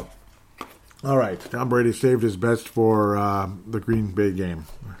 well, all right. Tom Brady saved his best for the Green Bay game.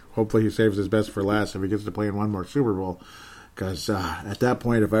 Hopefully he saves his best for last if he gets to play in one more Super Bowl. Because at that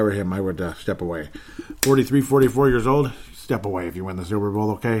point, if I were him, I would step away. 43, 44 years old, step away if you win the Super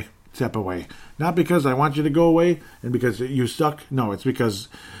Bowl, okay? Step away. Not because I want you to go away and because you suck. No, it's because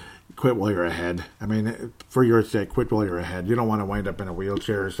quit while you're ahead. I mean, for your sake, quit while you're ahead. You don't want to wind up in a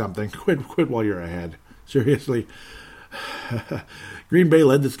wheelchair or something. Quit while you're ahead. Seriously. Green Bay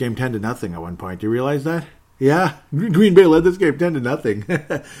led this game 10-0 at one point. Do you realize that? Yeah, Green Bay led this game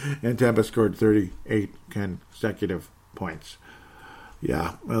 10-0. And Tampa scored 38 consecutive points.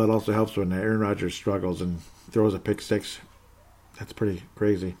 Yeah, well, it also helps when Aaron Rodgers struggles and throws a pick six. That's pretty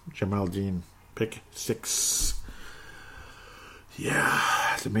crazy. Jamal Dean, pick six. Yeah,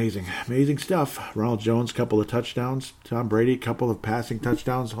 it's amazing. Amazing stuff. Ronald Jones, couple of touchdowns. Tom Brady, couple of passing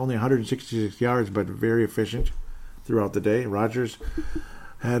touchdowns. Only 166 yards, but very efficient throughout the day. Rodgers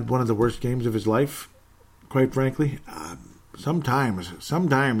had one of the worst games of his life, quite frankly. Sometimes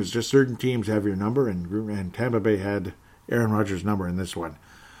just certain teams have your number, and Tampa Bay had Aaron Rodgers' number in this one.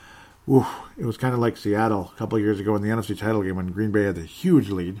 Ooh, it was kind of like Seattle a couple of years ago in the NFC title game when Green Bay had the huge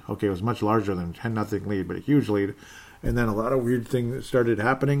lead. Okay, it was much larger than a 10-0 lead, but a huge lead. And then a lot of weird things started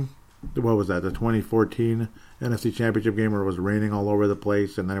happening. What was that? The 2014 NFC Championship game where it was raining all over the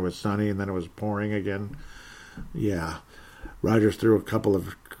place, and then it was sunny, and then it was pouring again. Yeah. Rodgers threw a couple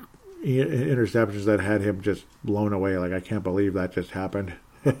of interceptions that had him just blown away. Like, I can't believe that just happened.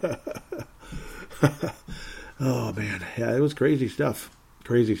 Oh, man. Yeah, it was crazy stuff.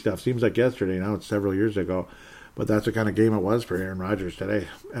 Crazy stuff. Seems like yesterday. Now it's several years ago. But that's the kind of game it was for Aaron Rodgers today.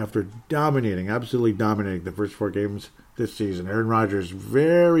 After absolutely dominating the first four games this season, Aaron Rodgers,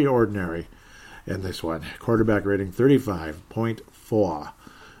 very ordinary in this one. Quarterback rating 35.4.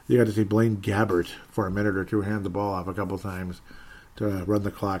 You got to see Blaine Gabbert for a minute or two hand the ball off a couple times to run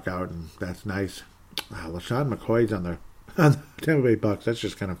the clock out, and that's nice. LaShawn McCoy's on the Tampa Bay Bucks. That's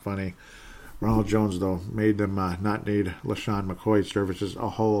just kind of funny. Ronald Jones, though, made them not need LaShawn McCoy's services a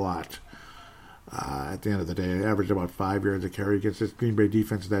whole lot. At the end of the day, averaged about 5 yards a carry against this Green Bay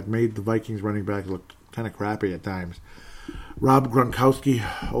defense that made the Vikings running back look kind of crappy at times. Rob Gronkowski,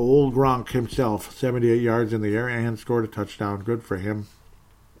 old Gronk himself, 78 yards in the air and scored a touchdown. Good for him.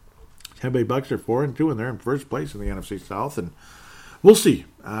 Tampa Bay Bucks are 4-2, and they're in first place in the NFC South, and we'll see.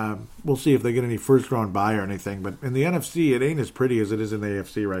 We'll see if they get any first-round bye or anything, but in the NFC, it ain't as pretty as it is in the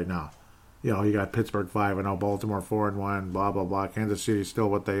AFC right now. You know, you got Pittsburgh 5-0, Baltimore 4-1, blah, blah, blah. Kansas City still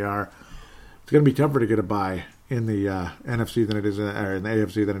what they are. It's going to be tougher to get a bye in the NFC than it is in the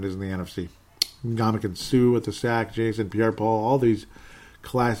AFC than it is in the NFC. Ndamukong Suh with the sack, Jason Pierre-Paul, all these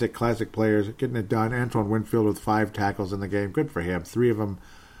classic players getting it done. Antoine Winfield with 5 tackles in the game. Good for him. 3 of them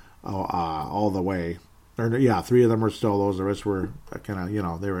all the way. Three of them were solos. The rest were kind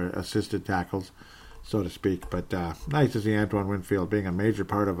of, they were assisted tackles, so to speak. But nice to see Antoine Winfield being a major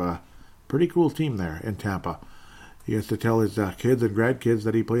part of a pretty cool team there in Tampa. He has to tell his kids and grandkids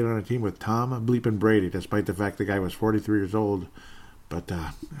that he played on a team with Tom Bleepin' Brady, despite the fact the guy was 43 years old. But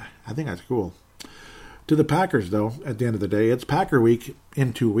I think that's cool. To the Packers, though, at the end of the day, it's Packer week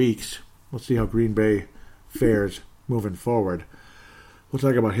in 2 weeks. We'll see how Green Bay fares moving forward. We'll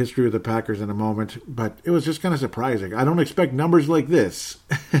talk about history of the Packers in a moment, but it was just kind of surprising. I don't expect numbers like this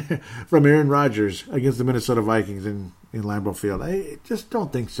from Aaron Rodgers against the Minnesota Vikings in Lambeau Field. I just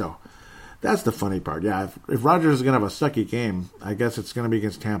don't think so. That's the funny part. Yeah, if Rodgers is going to have a sucky game, I guess it's going to be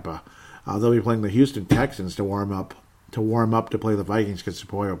against Tampa. They'll be playing the Houston Texans to warm up to play the Vikings because,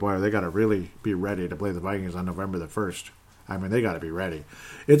 boy, oh boy, they got to really be ready to play the Vikings on November the 1st. I mean, they got to be ready.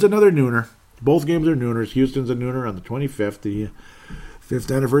 It's another nooner. Both games are nooners. Houston's a nooner on the 25th, the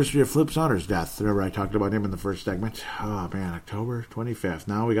 5th anniversary of Flip Saunders' death. Remember I talked about him in the first segment? Oh, man, October 25th.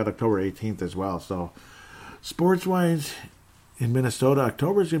 Now we got October 18th as well. So, sports-wise, in Minnesota,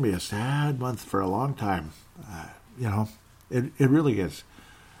 October is going to be a sad month for a long time. It really is.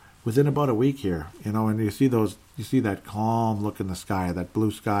 Within about a week here, and you see that calm look in the sky, that blue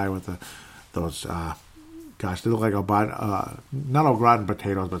sky with those, they look like not au gratin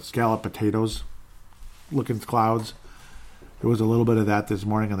potatoes, but scallop potatoes looking clouds. There was a little bit of that this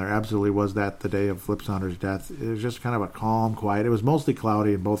morning, and there absolutely was that the day of Flip Saunders' death. It was just kind of a calm, quiet. It was mostly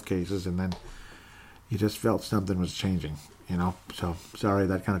cloudy in both cases, and then you just felt something was changing, So, sorry,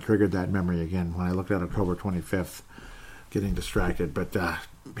 that kind of triggered that memory again when I looked at October 25th, getting distracted. But,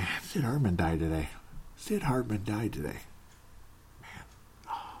 man, Sid Hartman died today. Man.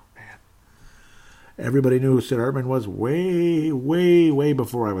 Oh, man. Everybody knew who Sid Hartman was way, way, way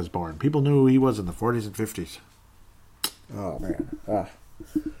before I was born. People knew who he was in the 40s and 50s. Oh, man.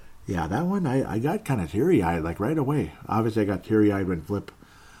 Yeah, that one, I got kind of teary-eyed, like right away. Obviously, I got teary-eyed when Flip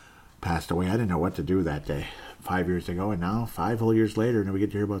passed away. I didn't know what to do that day 5 years ago, and now 5 whole years later, and we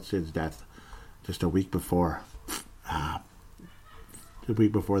get to hear about Sid's death just a week before. The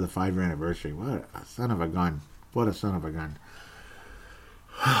week before the 5-year anniversary. What a son of a gun.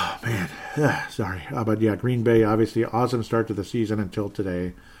 Oh, man. Sorry. But yeah, Green Bay, obviously, awesome start to the season until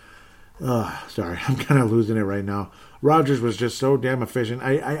today. Sorry, I'm kind of losing it right now. Rodgers was just so damn efficient.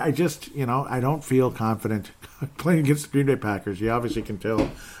 I just, I don't feel confident playing against the Green Bay Packers. You obviously can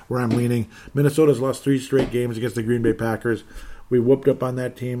tell where I'm leaning. Minnesota's lost 3 straight games against the Green Bay Packers. We whooped up on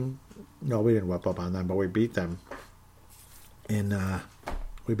that team. No, we didn't whoop up on them, but we beat them. And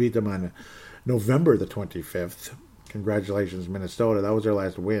we beat them on November the 25th. Congratulations, Minnesota. That was their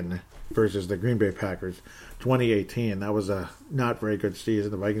last win versus the Green Bay Packers. 2018. That was a not very good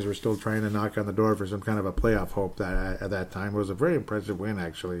season. The Vikings were still trying to knock on the door for some kind of a playoff hope at that time. It was a very impressive win,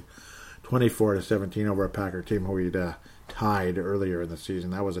 actually. 24-17 over a Packer team who we'd tied earlier in the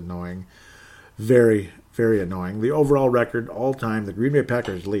season. That was annoying. Very, very annoying. The overall record, all time, the Green Bay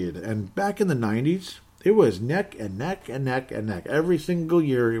Packers lead. And back in the 90s, it was neck and neck and neck and neck. Every single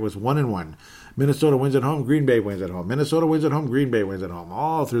year, it was 1-1. Minnesota wins at home, Green Bay wins at home. Minnesota wins at home, Green Bay wins at home.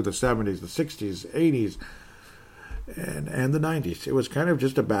 All through the 70s, the 60s, 80s, and the 90s. It was kind of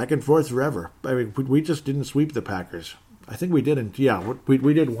just a back and forth forever. I mean, we just didn't sweep the Packers. I think we did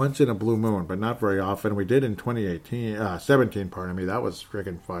we did once in a blue moon, but not very often. We did in 17, pardon me. That was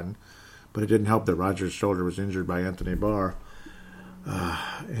freaking fun. But it didn't help that Rodgers' shoulder was injured by Anthony Barr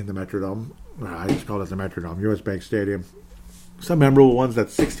in the Metrodome. I just call it the Metrodome, US Bank Stadium. Some memorable ones, that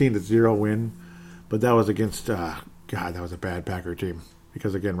 16-0 win. But that was against, that was a bad Packer team.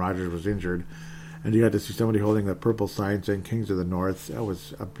 Because, again, Rodgers was injured. And you got to see somebody holding the purple sign saying Kings of the North. That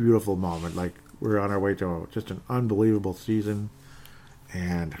was a beautiful moment. Like, we're on our way to just an unbelievable season.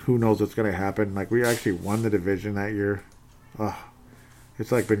 And who knows what's going to happen. Like, we actually won the division that year.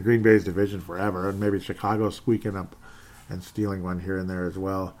 It's like been Green Bay's division forever. And maybe Chicago squeaking up and stealing one here and there as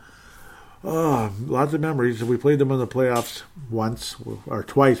well. Lots of memories. We played them in the playoffs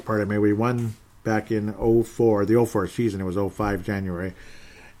twice, pardon me. We won back in 04, the 04 season. It was 05 January.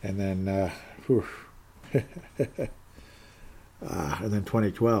 And then, and then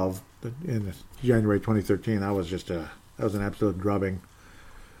 2012, in January 2013, that was an absolute drubbing.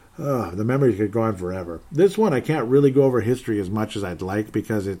 The memories could go on forever. This one, I can't really go over history as much as I'd like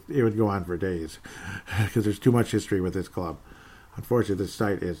because it would go on for days because there's too much history with this club. Unfortunately, this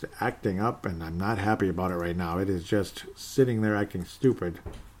site is acting up, and I'm not happy about it right now. It is just sitting there acting stupid.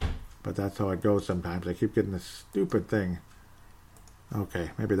 But that's how it goes sometimes. I keep getting this stupid thing.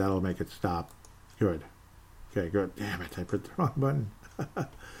 Okay, maybe that'll make it stop. Good. Okay, good. Damn it, I put the wrong button.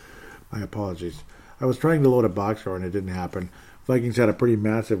 My apologies. I was trying to load a box score, and it didn't happen. Vikings had a pretty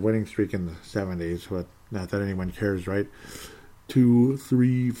massive winning streak in the 70s, but not that anyone cares, right? 1,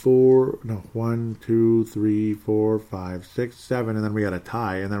 2, 3, 4, 5, 6, 7, and then we had a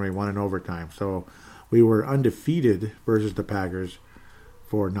tie, and then we won in overtime. So we were undefeated versus the Packers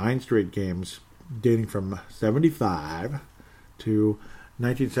for 9 straight games, dating from 75 to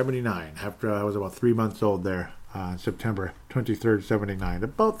 1979. After I was about 3 months old there, September 23rd, 79.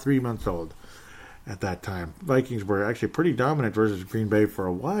 About 3 months old. at that time. Vikings were actually pretty dominant versus Green Bay for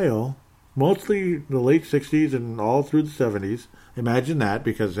a while, mostly the late 60s and all through the 70s. Imagine that,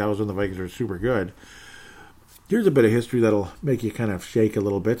 because that was when the Vikings were super good. Here's a bit of history that'll make you kind of shake a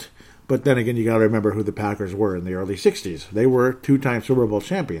little bit. But then again, you got to remember who the Packers were in the early 60s. They were two-time Super Bowl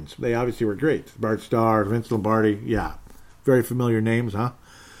champions. They obviously were great. Bart Starr, Vince Lombardi, yeah. Very familiar names, huh?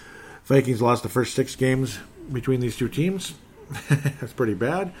 Vikings lost the first 6 games between these two teams. That's pretty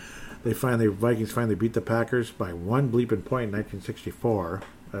bad. Vikings finally beat the Packers by one bleeping point in 1964.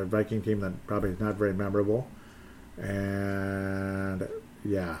 A Viking team that probably is not very memorable. And,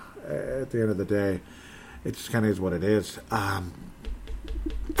 yeah, at the end of the day, it just kind of is what it is.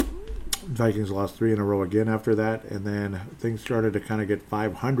 Vikings lost 3 in a row again after that, and then things started to kind of get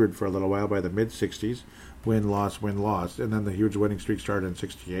 500 for a little while by the mid-60s. Win, loss, and then the huge winning streak started in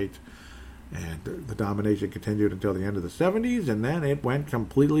 68. And the domination continued until the end of the 70s, and then it went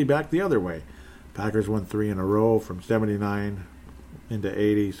completely back the other way. Packers won 3 in a row from 79 into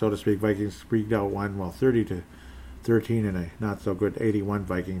 80, so to speak. Vikings squeaked out one, 30-13 in a not-so-good 81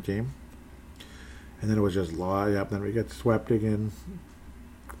 Viking team. And then it was just then we get swept again.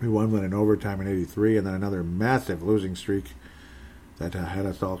 We won one in overtime in 83, and then another massive losing streak that had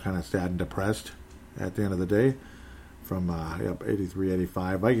us all kind of sad and depressed at the end of the day. From 83,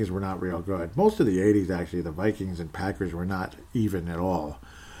 85. Vikings were not real good. Most of the 80s, actually, the Vikings and Packers were not even at all.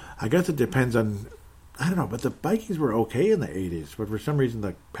 I guess it depends on, I don't know, but the Vikings were okay in the 80s, but for some reason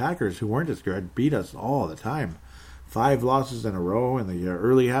the Packers, who weren't as good, beat us all the time. 5 losses in a row in the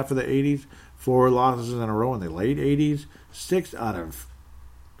early half of the 80s, 4 losses in a row in the late 80s, 6 out of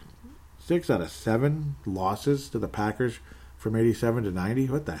 7 losses to the Packers from 87 to 90.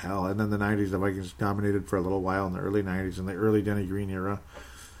 What the hell? And then the 90s, the Vikings dominated for a little while in the early 90s, in the early Denny Green era.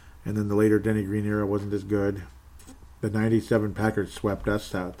 And then the later Denny Green era wasn't as good. The 97 Packers swept us.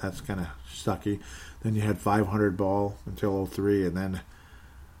 That's kind of sucky. Then you had 500 ball until 03, and then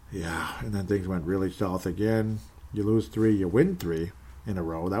things went really south again. You lose 3, you win 3 in a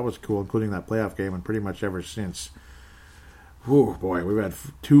row. That was cool, including that playoff game, and pretty much ever since. Whew, boy, we've had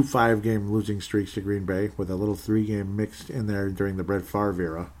 2 5-game losing streaks to Green Bay with a little 3-game mixed in there during the Brett Favre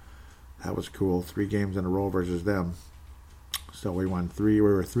era. That was cool. 3 games in a row versus them. So we won 3. We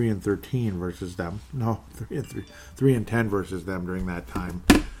were 3-13 versus them. No, 3-10 versus them during that time,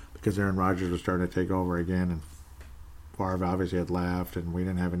 because Aaron Rodgers was starting to take over again, and Favre obviously had left, and we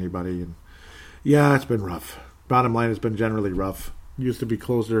didn't have anybody. And yeah, it's been rough. Bottom line, it's been generally rough. Used to be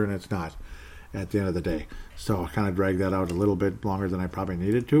closer, and it's not at the end of the day. So I kind of dragged that out a little bit longer than I probably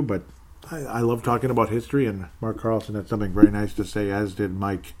needed to, but I love talking about history, and Mark Carlson had something very nice to say, as did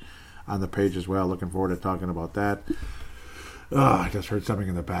Mike on the page as well. Looking forward to talking about that. I just heard something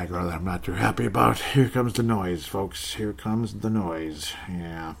in the background that I'm not too happy about. Here comes the noise, folks. Here comes the noise.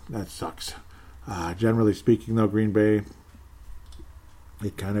 Yeah, that sucks. Generally speaking, though, Green Bay,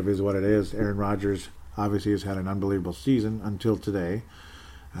 it kind of is what it is. Aaron Rodgers obviously has had an unbelievable season until today,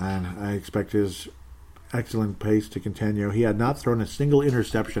 and I expect his excellent pace to continue. He had not thrown a single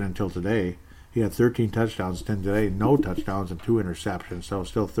interception until today. He had 13 touchdowns, 10 today, no touchdowns, and 2 interceptions, so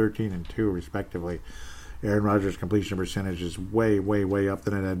still 13 and 2 respectively. Aaron Rodgers' completion percentage is way, way, way up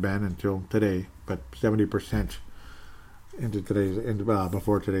than it had been until today, but 70%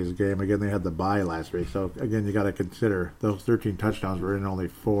 before today's game. Again, they had the bye last week, so again, you got to consider those 13 touchdowns were in only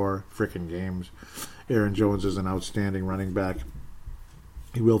 4 freaking games. Aaron Jones is an outstanding running back.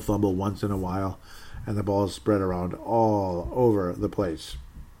 He will fumble once in a while, and the ball is spread around all over the place.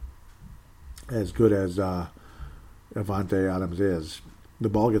 As good as Davante Adams is, the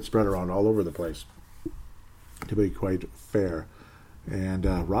ball gets spread around all over the place, to be quite fair. And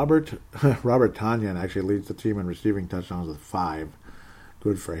Robert Tonyan actually leads the team in receiving touchdowns with 5.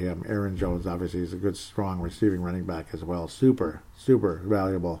 Good for him. Aaron Jones, obviously, is a good, strong receiving running back as well. Super, super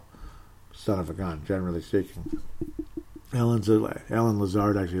valuable son of a gun, generally speaking. Alan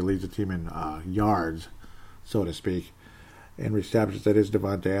Lazard actually leads the team in yards, so to speak, and receptions. That is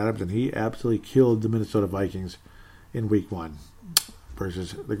Davante Adams, and he absolutely killed the Minnesota Vikings in Week 1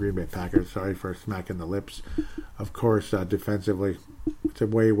 versus the Green Bay Packers. Sorry for smacking the lips. Of course, defensively, it's a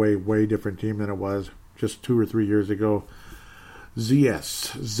way, way, way different team than it was just 2 or 3 years ago.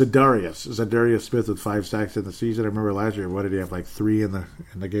 Zadarius Smith with 5 sacks in the season. I remember last year, what did he have, like 3 in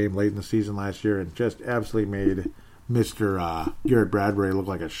the game late in the season last year, and just absolutely made Mr. Garrett Bradbury look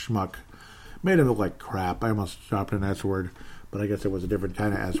like a schmuck. Made him look like crap. I almost dropped an S word, but I guess it was a different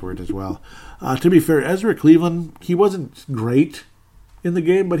kind of S word as well. To be fair, Ezra Cleveland, he wasn't great in the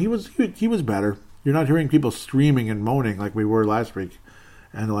game, but he was better. You're not hearing people screaming and moaning like we were last week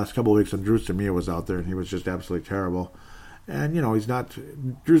and the last couple of weeks when Drew Samia was out there, and he was just absolutely terrible. And, he's not...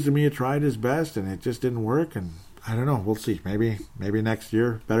 Drew Zamia tried his best, and it just didn't work, and I don't know. We'll see. Maybe next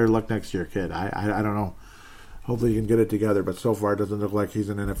year. Better luck next year, kid. I don't know. Hopefully you can get it together, but so far it doesn't look like he's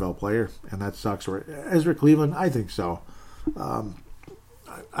an NFL player, and that sucks. Ezra Cleveland, I think so.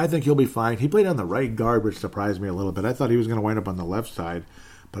 I think he'll be fine. He played on the right guard, which surprised me a little bit. I thought he was going to wind up on the left side,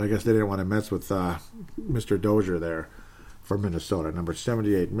 but I guess they didn't want to mess with Mr. Dozier there for Minnesota. Number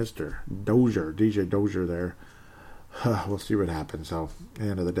 78, Mr. Dozier, DJ Dozier there. We'll see what happens. So, at the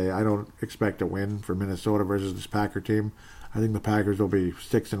end of the day, I don't expect a win for Minnesota versus this Packer team. I think the Packers will be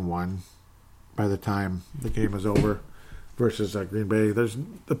 6-1 by the time the game is over versus Green Bay.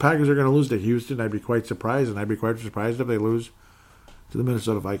 The Packers are going to lose to Houston. I'd be quite surprised, and I'd be quite surprised if they lose to the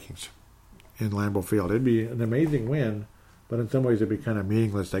Minnesota Vikings in Lambeau Field. It'd be an amazing win, but in some ways it'd be kind of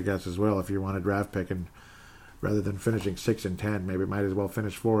meaningless, I guess, as well, if you want a draft pick, and rather than finishing 6-10, maybe might as well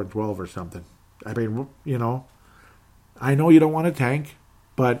finish 4-12 or something. I mean, I know you don't want to tank,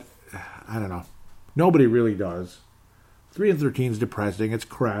 but I don't know. Nobody really does. 3-13 is depressing. It's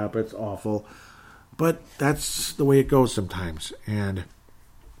crap. It's awful. But that's the way it goes sometimes. And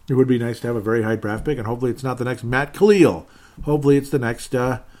it would be nice to have a very high draft pick, and hopefully it's not the next Matt Khalil. Hopefully it's the next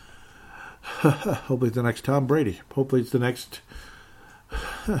hopefully it's the next Tom Brady. Hopefully it's the next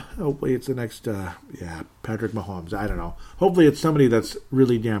Patrick Mahomes. I don't know. Hopefully it's somebody that's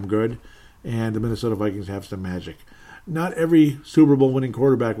really damn good, and the Minnesota Vikings have some magic. Not every Super Bowl winning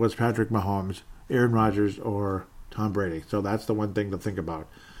quarterback was Patrick Mahomes, Aaron Rodgers, or Tom Brady. So that's the one thing to think about.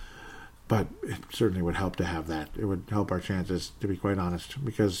 But it certainly would help to have that. It would help our chances, to be quite honest,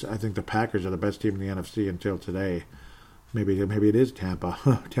 because I think the Packers are the best team in the NFC until today. Maybe it is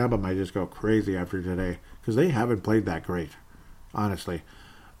Tampa. Tampa might just go crazy after today because they haven't played that great, honestly.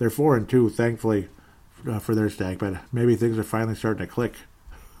 They're 4-2, thankfully, for their stake, but maybe things are finally starting to click.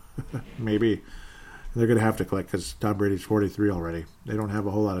 Maybe. They're going to have to click because Tom Brady's 43 already. They don't have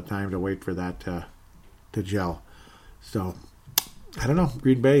a whole lot of time to wait for that to gel. So, I don't know.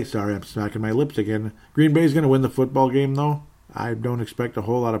 Green Bay, sorry, I'm smacking my lips again. Green Bay's going to win the football game, though. I don't expect a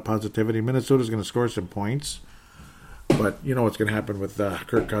whole lot of positivity. Minnesota's going to score some points. But you know what's going to happen with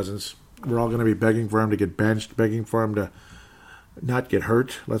Kirk Cousins. We're all going to be begging for him to get benched, begging for him to not get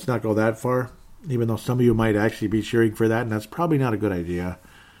hurt. Let's not go that far, even though some of you might actually be cheering for that, and that's probably not a good idea.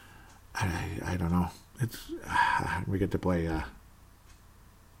 I don't know. We get to play.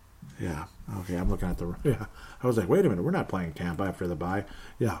 Yeah. Okay, I'm looking at the. Yeah. I was like, wait a minute, we're not playing Tampa after the bye.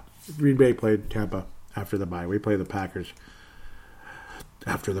 Yeah, Green Bay played Tampa after the bye. We play the Packers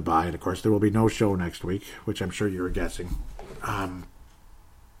after the bye, and of course there will be no show next week, which I'm sure you were guessing. I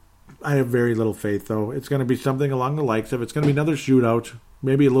have very little faith, though. It's going to be something along the likes of. It's going to be another shootout,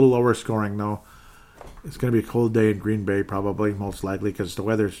 maybe a little lower scoring, though. It's going to be a cold day in Green Bay, probably, most likely, because the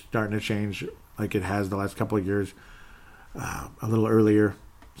weather's starting to change like it has the last couple of years, a little earlier.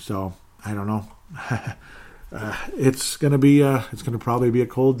 So I don't know. It's going to probably be a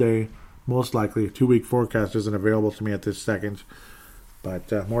cold day, most likely. A 2-week forecast isn't available to me at this second,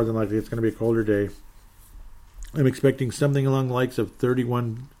 but more than likely it's going to be a colder day. I'm expecting something along the likes of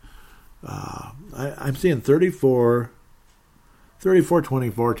 31. I'm seeing 34, 24,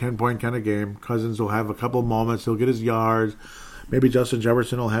 10-point kind of game. Cousins will have a couple moments. He'll get his yards. Maybe Justin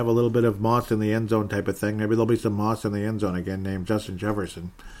Jefferson will have a little bit of moss in the end zone type of thing. Maybe there'll be some moss in the end zone again named Justin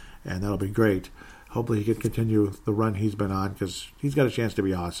Jefferson, and that'll be great. Hopefully he can continue the run he's been on because he's got a chance to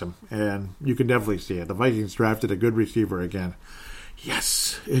be awesome, and you can definitely see it. The Vikings drafted a good receiver again.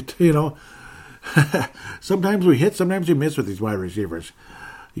 Yes, sometimes we hit, sometimes we miss with these wide receivers.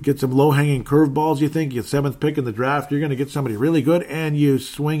 You get some low-hanging curveballs, you think, you're 7th pick in the draft, you're going to get somebody really good, and you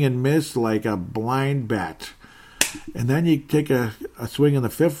swing and miss like a blind bat. And then you take a swing in the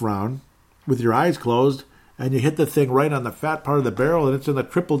 5th round with your eyes closed, and you hit the thing right on the fat part of the barrel, and it's in the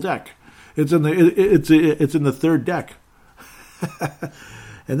triple deck. It's in the 3rd deck.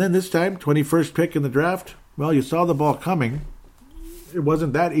 And then this time, 21st pick in the draft, well, you saw the ball coming. It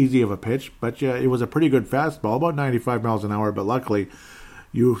wasn't that easy of a pitch, but it was a pretty good fastball, about 95 miles an hour, but luckily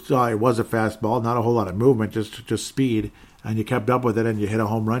you saw it was a fastball, not a whole lot of movement, just speed, and you kept up with it, and you hit a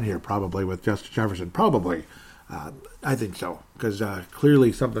home run here probably with Justin Jefferson. Probably. I think so, because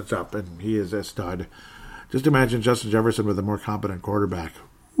clearly something's up, and he is a stud. Just imagine Justin Jefferson with a more competent quarterback.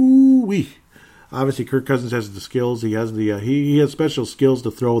 Ooh-wee. Obviously, Kirk Cousins has the skills. He has he has special skills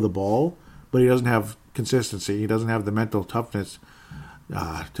to throw the ball, but he doesn't have consistency. He doesn't have the mental toughness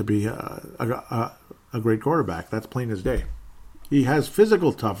to be a great quarterback. That's plain as day. He has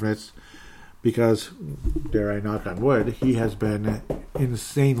physical toughness because, dare I knock on wood, he has been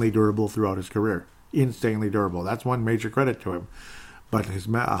insanely durable throughout his career. Insanely durable. That's one major credit to him. But his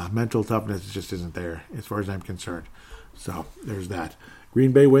mental toughness just isn't there, as far as I'm concerned. So there's that.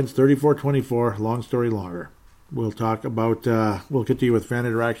 Green Bay wins 34-24. Long story longer. We'll talk about, we'll get to you with fan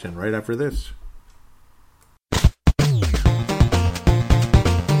interaction right after this.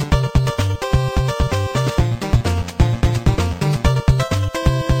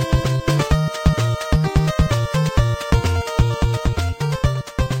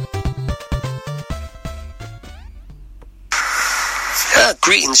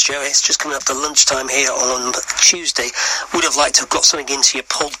 Greetings, Joe. It's just coming up to lunchtime here on Tuesday. Would have liked to have got something into your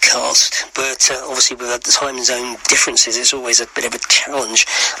podcast, but obviously with the time zone differences, it's always a bit of a challenge.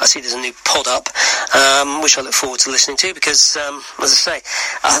 I see there's a new pod up, which I look forward to listening to because, as I say,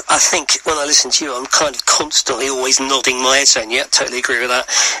 I think when I listen to you, I'm kind of constantly always nodding my head saying, yeah, totally agree with that.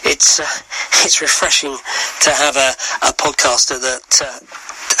 It's refreshing to have a podcaster that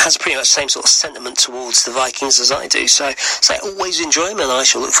has pretty much the same sort of sentiment towards the Vikings as I do. So I always enjoy them, and I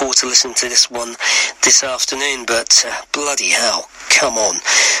shall look forward to listening to this one this afternoon. But bloody hell, come on.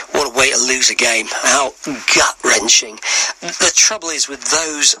 What a way to lose a game. How gut-wrenching. The trouble is with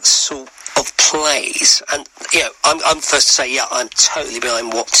those sort of plays, and, you know, I'm first to say, yeah, I'm totally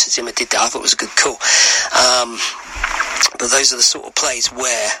behind what Zimmer did there. I thought it was a good call. But those are the sort of plays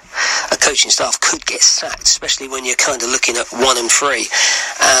where a coaching staff could get sacked, especially when you're kind of looking at 1 and 3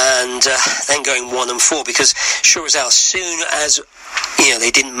 and then going 1 and 4, because sure as hell, as soon as, you know, they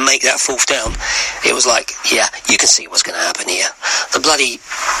didn't make that 4th down, it was like, yeah, you can see what's going to happen here. The bloody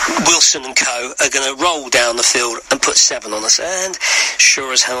Wilson and co are going to roll down the field and put 7 on us, and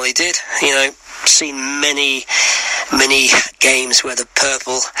sure as hell they did. You know, seen many games where the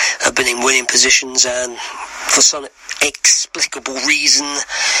purple have been in winning positions, and for some inexplicable reason,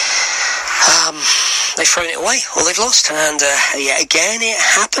 they've thrown it away or they've lost, and yet again it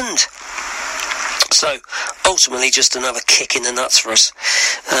happened. So ultimately just another kick in the nuts for us,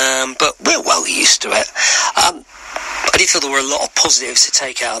 but we're well used to it. I did feel there were a lot of positives to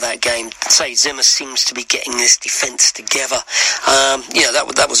take out of that game. Say Zimmer seems to be getting this defence together. You know,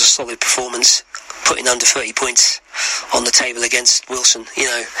 that was a solid performance, putting under 30 points on the table against Wilson. You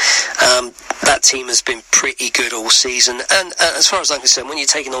know, that team has been pretty good all season, and as far as I'm concerned, when you're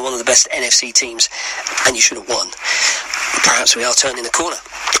taking on one of the best NFC teams and you should have won, perhaps we are turning the corner.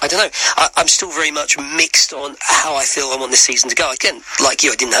 I don't know. I'm still very much mixed on how I feel I want this season to go. Again, like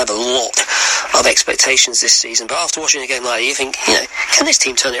you, I didn't have a lot of expectations this season, but after watching a game like that, you think, you know, can this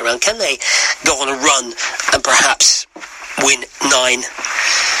team turn it around? Can they go on a run and perhaps win 9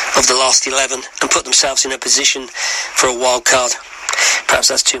 of the last 11 and put themselves in a position for a wild card? Perhaps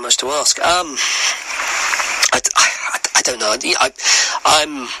that's too much to ask. I don't know.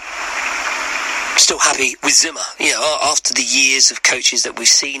 I'm still happy with Zimmer. You know, after the years of coaches that we've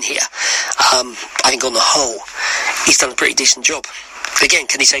seen here, I think on the whole, he's done a pretty decent job. Again,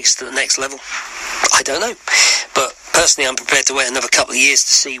 can he take us to the next level? I don't know. But personally, I'm prepared to wait another couple of years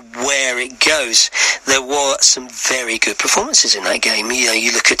to see where it goes. There were some very good performances in that game. You know,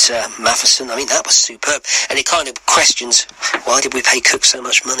 you look at Matheson, I mean, that was superb. And it kind of questions, why did we pay Cook so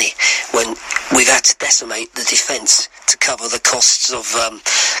much money when we've had to decimate the defence to cover the costs of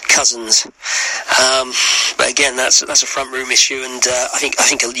Cousins? But again, that's a front room issue, and I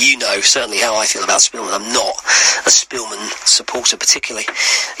think you know certainly how I feel about Spielman. I'm not a Spielman supporter particularly.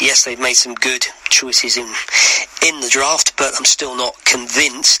 Yes, they've made some good choices in the draft, but I'm still not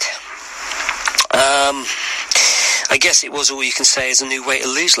convinced. I guess it was all you can say is a new way to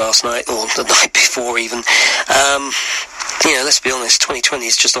lose last night, or the night before even. You know, let's be honest, 2020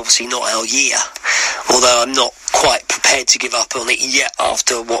 is just obviously not our year, although I'm not quite prepared to give up on it yet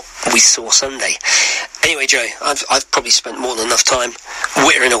after what we saw Sunday. Anyway, Joe, I've probably spent more than enough time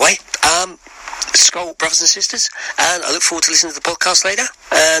wittering away. Skol, brothers and sisters, and I look forward to listening to the podcast later.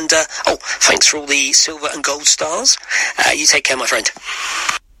 And thanks for all the silver and gold stars. You take care, my friend.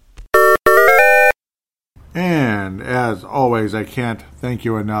 And as always, I can't thank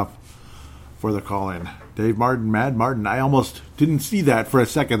you enough for the call-in. Dave Martin, Mad Martin. I almost didn't see that for a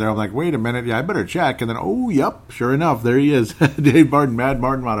second there. I'm like, wait a minute, yeah, I better check. And then, oh, yep, sure enough, there he is. Dave Martin, Mad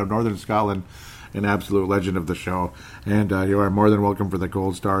Martin out of Northern Scotland, an absolute legend of the show. And you are more than welcome for the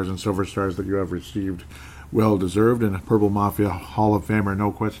gold stars and silver stars that you have received. Well deserved, and a Purple Mafia Hall of Famer,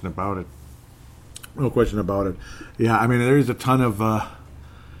 no question about it. No question about it. Yeah, I mean, there's a ton of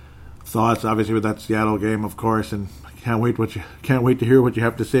thoughts, obviously, with that Seattle game, of course, and can't wait to hear what you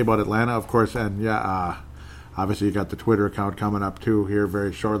have to say about Atlanta, of course. And yeah, obviously you got the Twitter account coming up too here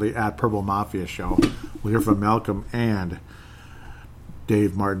very shortly at Purple Mafia Show. We'll hear from Malcolm and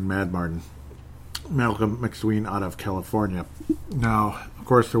Dave Martin, Mad Martin. Malcolm McSween out of California. Now, of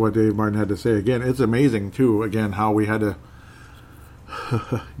course, to what Dave Martin had to say, again, it's amazing too, again, how we had to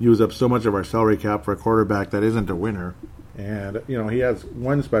use up so much of our salary cap for a quarterback that isn't a winner. And, he has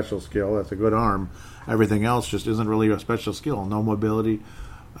one special skill. That's a good arm. Everything else just isn't really a special skill. No mobility,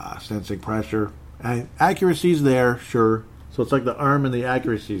 sensing pressure. And accuracy's there, sure. So it's like the arm and the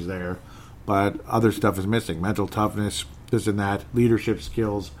accuracy's there. But other stuff is missing. Mental toughness, this and that, leadership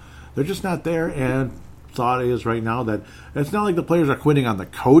skills. They're just not there. And thought is right now that it's not like the players are quitting on the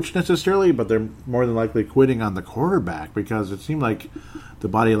coach necessarily, but they're more than likely quitting on the quarterback, because it seemed like the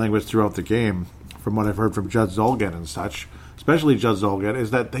body language throughout the game, from what I've heard from Judd Zulgad and such, especially Judd Zulgad,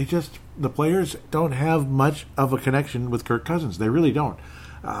 is that the players don't have much of a connection with Kirk Cousins. They really don't.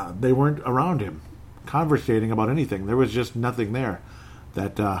 They weren't around him conversating about anything. There was just nothing there.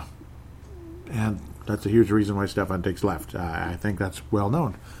 And that's a huge reason why Stefon Diggs left. I think that's well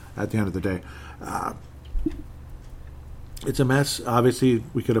known at the end of the day. It's a mess. Obviously,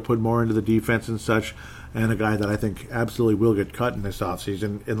 we could have put more into the defense and such, and a guy that I think absolutely will get cut in this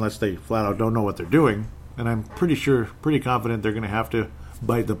offseason unless they flat out don't know what they're doing. And I'm pretty confident they're going to have to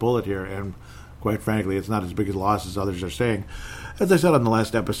bite the bullet here. And quite frankly, it's not as big a loss as others are saying. As I said on the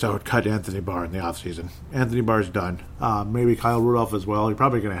last episode, cut Anthony Barr in the offseason. Anthony Barr's done. Maybe Kyle Rudolph as well. You're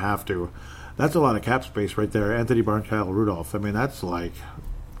probably going to have to. That's a lot of cap space right there. Anthony Barr and Kyle Rudolph. I mean, that's at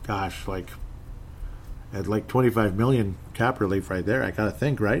like $25 million cap relief right there, I gotta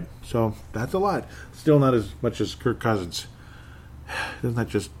think, right? So that's a lot. Still not as much as Kirk Cousins. Doesn't that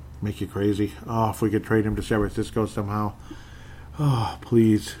just make you crazy? Oh, if we could trade him to San Francisco somehow. Oh,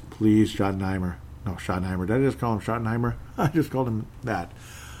 please, Schottenheimer. No, Schottenheimer. Did I just call him Schottenheimer? I just called him that.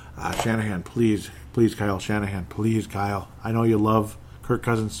 Shanahan, please, Kyle Shanahan. Please, Kyle. I know you love Kirk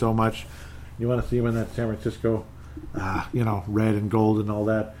Cousins so much. You want to see him in that San Francisco, red and gold and all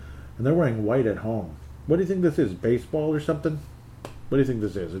that. And they're wearing white at home. What do you think this is? Baseball or something? What do you think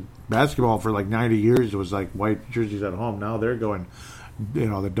this is? Basketball for like 90 years, it was like white jerseys at home. Now they're going,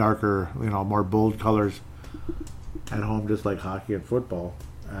 the darker, more bold colors at home, just like hockey and football.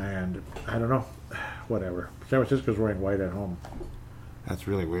 And I don't know. Whatever. San Francisco's wearing white at home. That's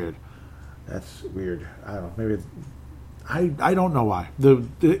really weird. That's weird. I don't know. Maybe it's... I don't know why.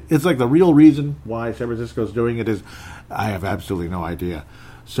 It's like the real reason why San Francisco's doing it is I have absolutely no idea.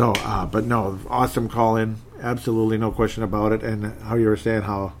 So, but no, awesome call in. Absolutely no question about it. And how you were saying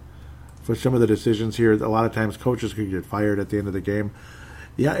how for some of the decisions here, a lot of times coaches could get fired at the end of the game.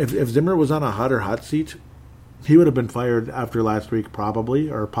 Yeah, if Zimmer was on a hot seat, he would have been fired after last week probably,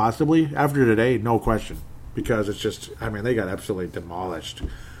 or possibly. After today, no question. Because it's just, they got absolutely demolished.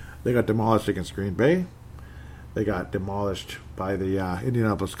 They got demolished against Green Bay. They got demolished by the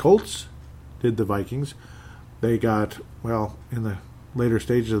Indianapolis Colts, did the Vikings. They got, in the later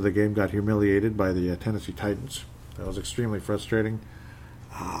stages of the game, got humiliated by the Tennessee Titans. That was extremely frustrating.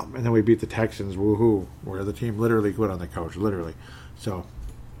 And then we beat the Texans, woohoo, where the team literally quit on the coach, literally. So,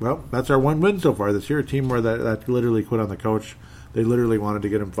 that's our one win so far this year, a team where that literally quit on the coach. They literally wanted to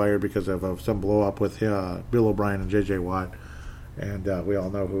get him fired because of some blow-up with Bill O'Brien and J.J. Watt. And we all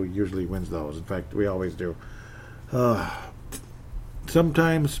know who usually wins those. In fact, we always do.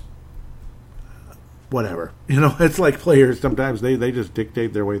 Sometimes, whatever. It's like players. Sometimes they just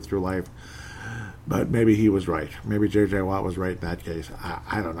dictate their way through life. But maybe he was right. Maybe J.J. Watt was right in that case.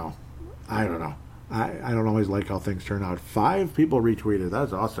 I don't know. I don't always like how things turn out. 5 people retweeted.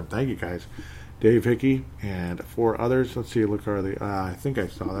 That's awesome. Thank you, guys. Dave Hickey and 4 others. Let's see. Look, are they? I think I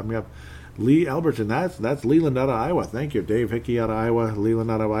saw them. Yep. Lee Albertson. That's Leland out of Iowa. Thank you. Dave Hickey out of Iowa. Leland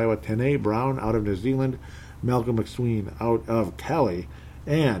out of Iowa. Tene Brown out of New Zealand. Malcolm McSween out of Cali.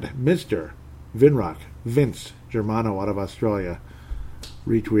 And Mr. Vince Germano out of Australia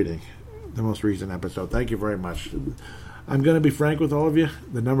retweeting the most recent episode. Thank you very much. I'm going to be frank with all of you.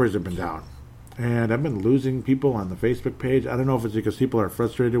 The numbers have been down. And I've been losing people on the Facebook page. I don't know if it's because people are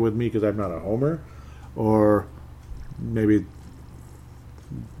frustrated with me because I'm not a homer, or maybe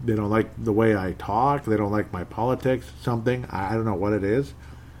they don't like the way I talk. They don't like my politics. Something. I don't know what it is.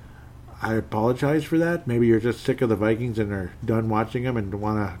 I apologize for that. Maybe you're just sick of the Vikings and are done watching them and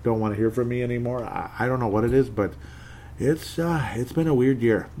don't want to hear from me anymore. I don't know what it is, but it's been a weird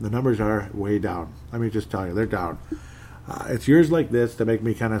year. The numbers are way down. Let me just tell you, they're down. It's years like this that make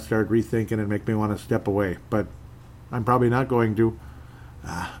me kind of start rethinking and make me want to step away. But I'm probably not going to.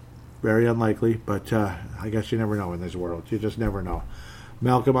 Very unlikely, but I guess you never know in this world. You just never know.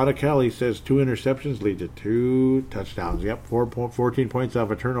 Malcolm out of Cali says 2 interceptions lead to 2 touchdowns. Yep, 14 points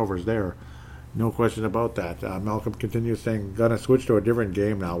off of turnovers there. No question about that. Malcolm continues saying, gonna switch to a different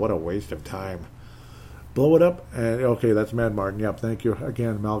game now. What a waste of time. Blow it up. And okay, that's Mad Martin. Yep, thank you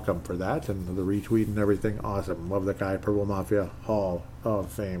again, Malcolm, for that. And the retweet and everything. Awesome. Love the guy. Purple Mafia Hall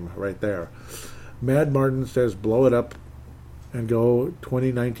of Fame right there. Mad Martin says, blow it up. and go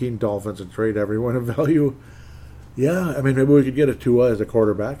 2019 Dolphins and trade everyone of value. Yeah, I mean, maybe we could get a Tua as a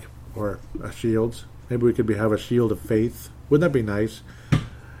quarterback or a Shields. Maybe we could have a shield of faith. Wouldn't that be nice?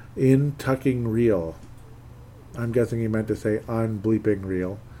 In tucking real. I'm guessing he meant to say unbleeping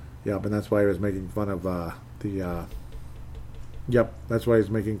real. Yep, and that's why he was making fun of Yep, that's why he's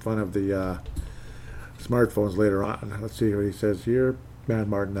making fun of the smartphones later on. Let's see what he says here. Mad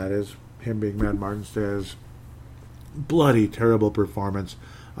Martin, that is. Him being Mad Martin says, bloody terrible performance.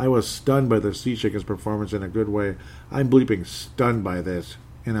 I was stunned by the Seachicken's performance in a good way. I'm bleeping stunned by this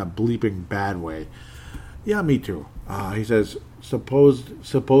in a bleeping bad way. Yeah, me too. He says, supposed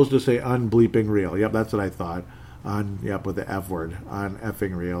to say unbleeping real. Yep, that's what I thought. Yep, with the F word. On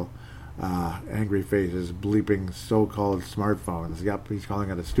effing real. Angry faces, bleeping so-called smartphones. Yep, he's calling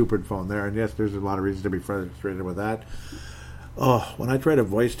it a stupid phone there. And yes, there's a lot of reasons to be frustrated with that. Oh, when I try to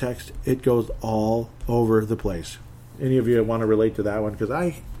voice text, it goes all over the place. Any of you want to relate to that one? Because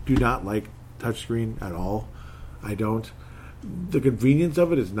I do not like touchscreen at all. I don't. The convenience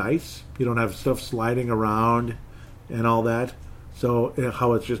of it is nice. You don't have stuff sliding around and all that. So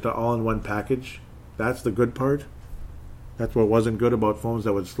how it's just an all-in-one package. That's the good part. That's what wasn't good about phones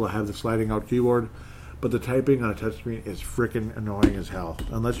that would have the sliding out keyboard. But the typing on a touchscreen is freaking annoying as hell.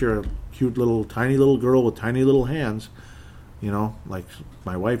 Unless you're a cute little, tiny little girl with tiny little hands. You know, like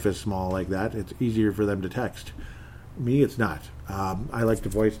my wife is small like that. It's easier for them to text. Me, it's not. I like to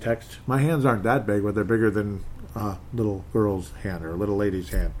voice text. My hands aren't that big, but they're bigger than a little girl's hand or a little lady's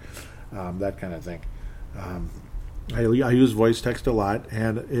hand. That kind of thing. I use voice text a lot,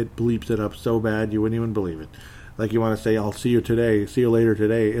 and it bleeps it up so bad you wouldn't even believe it. Like you want to say, I'll see you today, see you later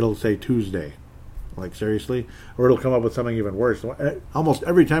today, it'll say Tuesday. Like, seriously? Or it'll come up with something even worse. Almost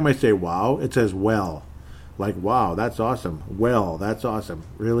every time I say wow, it says well. Like, wow, that's awesome. Well, that's awesome.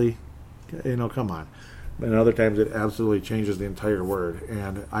 Really? You know, come on. And other times it absolutely changes the entire word.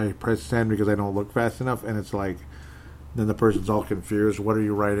 And I press send because I don't look fast enough, and it's like, then the person's all confused. What are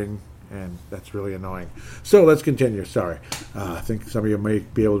you writing? And that's really annoying. So let's continue. Sorry. I think some of you may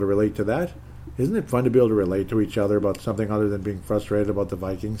be able to relate to that. Isn't it fun to be able to relate to each other about something other than being frustrated about the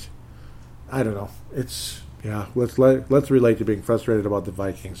Vikings? I don't know. It's... Yeah, let's relate to being frustrated about the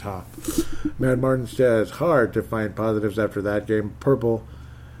Vikings, huh? Mad Martin says, hard to find positives after that game. Purple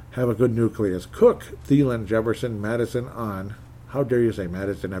have a good nucleus. Cook, Thielen, Jefferson, Madison on. How dare you say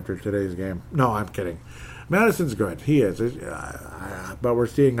Madison after today's game? No, I'm kidding. Madison's good. He is. But we're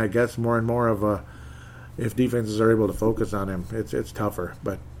seeing, I guess, more and more of a, if defenses are able to focus on him, it's tougher.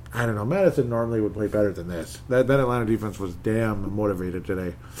 But I don't know. Madison normally would play better than this. That Atlanta defense was damn motivated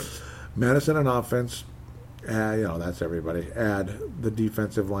today. Madison on offense. That's everybody. Add the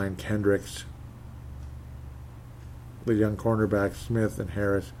defensive line, Kendricks, the young cornerbacks, Smith and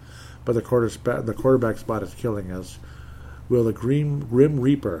Harris. But the quarterback spot is killing us. Will the Grim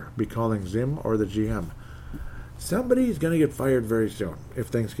Reaper be calling Zim or the GM? Somebody's going to get fired very soon if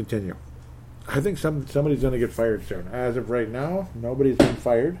things continue. I think somebody's going to get fired soon. As of right now, nobody's been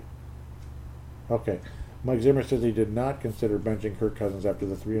fired. Okay. Mike Zimmer says he did not consider benching Kirk Cousins after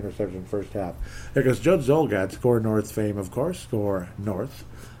the 3-interception first half. Because Judd Zolgad, Score North fame, of course, Score North,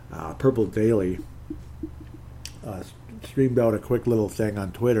 Purple Daily, streamed out a quick little thing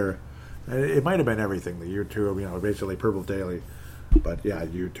on Twitter. It might have been everything, the YouTube, basically Purple Daily. But yeah,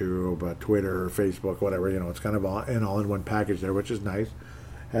 YouTube, Twitter, Facebook, whatever, it's kind of an all-in-one package there, which is nice.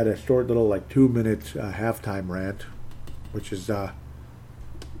 Had a short little, 2-minute halftime rant, which is...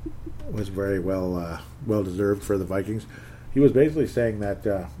 was very well deserved for the Vikings. He was basically saying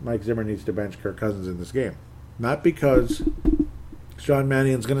that Mike Zimmer needs to bench Kirk Cousins in this game, not because Sean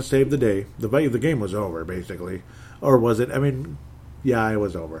Mannion's going to save the day. The game was over basically, or was it? I mean, yeah, it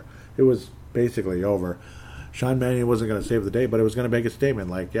was over. It was basically over. Sean Mannion wasn't going to save the day, but it was going to make a statement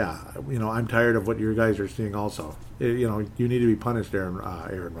like, I'm tired of what you guys are seeing. Also, you need to be punished, Aaron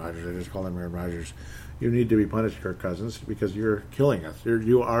Rodgers. I just call him Aaron Rodgers. You need to be punished, Kirk Cousins, because you're killing us.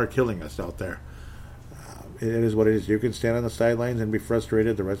 You are killing us out there. It is what it is. You can stand on the sidelines and be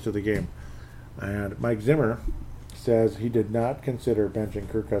frustrated the rest of the game. And Mike Zimmer says he did not consider benching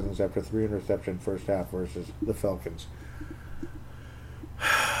Kirk Cousins after 3-interception first half versus the Falcons.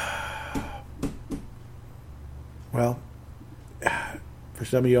 Well, for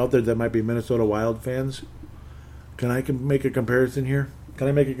some of you out there that might be Minnesota Wild fans, can I make a comparison here? Can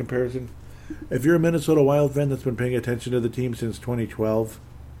I make a comparison? If you're a Minnesota Wild fan that's been paying attention to the team since 2012,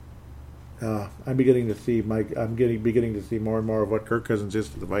 I'm beginning to see more and more of what Kirk Cousins is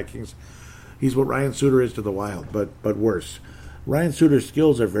to the Vikings. He's what Ryan Suter is to the Wild, but worse. Ryan Suter's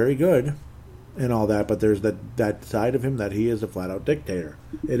skills are very good and all that, but there's that side of him that he is a flat-out dictator.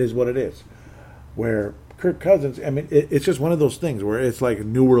 It is what it is. Where Kirk Cousins, I mean, it's just one of those things where it's like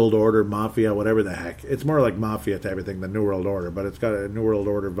New World Order, Mafia, whatever the heck. It's more like Mafia type of thing than New World Order, but it's got a New World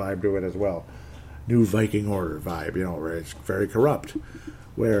Order vibe to it as well. New Viking Order vibe, where it's very corrupt.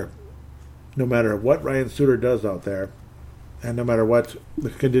 Where no matter what Ryan Suter does out there, and no matter what the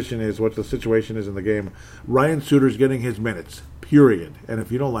condition is, what the situation is in the game, Ryan Suter's getting his minutes, period. And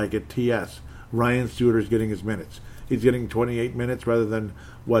if you don't like it, TS. Ryan Suter's getting his minutes. He's getting 28 minutes rather than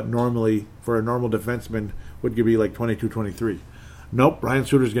what normally, for a normal defenseman, would be like 22, 23. Nope, Ryan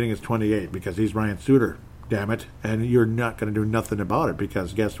Suter's getting his 28 because he's Ryan Suter, damn it. And you're not going to do nothing about it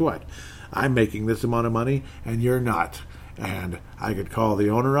because guess what? I'm making this amount of money and you're not. And I could call the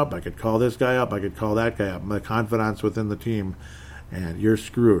owner up, I could call this guy up, I could call that guy up, my confidants within the team, and you're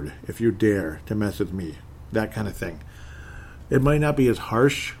screwed if you dare to mess with me. That kind of thing. It might not be as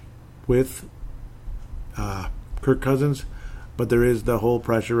harsh with Kirk Cousins, but there is the whole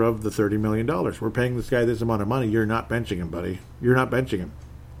pressure of the $30 million. We're paying this guy this amount of money. You're not benching him, buddy. You're not benching him.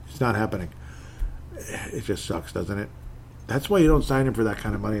 It's not happening. It just sucks, doesn't it? That's why you don't sign him for that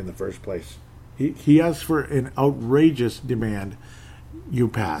kind of money in the first place. He asks for an outrageous demand. You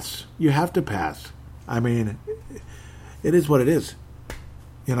pass. You have to pass. I mean, it is what it is.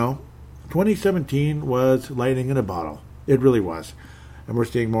 2017 was lightning in a bottle. It really was. And we're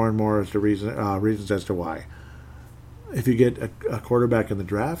seeing more and more as to reasons as to why. If you get a quarterback in the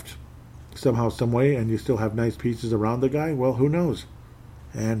draft, somehow, some way, and you still have nice pieces around the guy, well, who knows?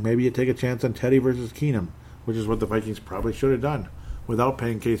 And maybe you take a chance on Teddy versus Keenum, which is what the Vikings probably should have done, without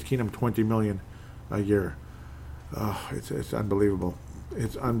paying Case Keenum $20 million a year. Oh, it's unbelievable.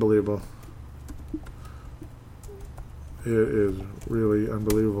 It's unbelievable. It is really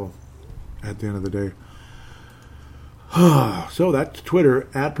unbelievable at the end of the day. So that's Twitter,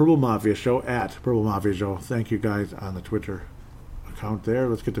 at Purple Mafia Show, at Purple Mafia Show. Thank you guys on the Twitter account there.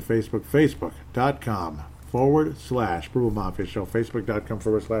 Let's get to Facebook. Facebook.com/Purple Mafia Show.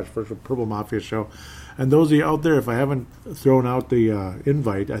 Facebook.com/Purple Mafia Show. And those of you out there, if I haven't thrown out the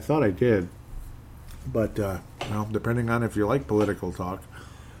invite, I thought I did. But, depending on if you like political talk,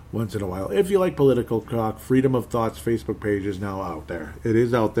 once in a while. If you like political talk, Freedom of Thoughts Facebook page is now out there. It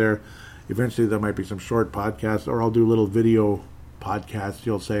is out there. Eventually there might be some short podcasts, or I'll do little video podcasts.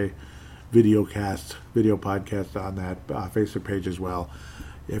 You'll say video podcasts on that Facebook page as well,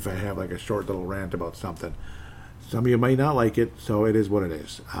 if I have like a short little rant about something. Some of you might not like it, so it is what it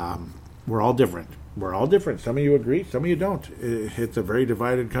is. We're all different. Some of you agree, some of you don't. It's a very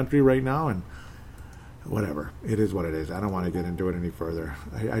divided country right now, and whatever. It is what it is. I don't want to get into it any further.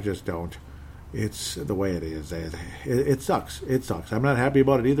 I just don't. It's the way it is. It sucks. It sucks. I'm not happy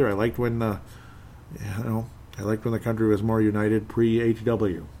about it either. I liked when the country was more united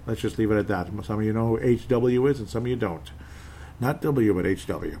pre-HW. Let's just leave it at that. Some of you know who HW is, and some of you don't. Not W, but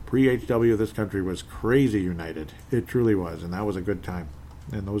HW. Pre-HW, this country was crazy united. It truly was, and that was a good time.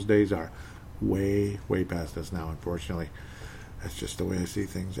 And those days are way, way past us now, unfortunately. That's just the way I see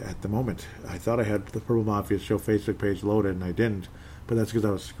things at the moment. I thought I had the Purple Mafia Show Facebook page loaded, and I didn't. But that's because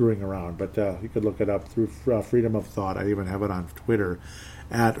I was screwing around. But you could look it up through Freedom of Thought. I even have it on Twitter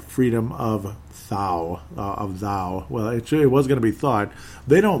at Freedom of Thou. Well, it was going to be Thought.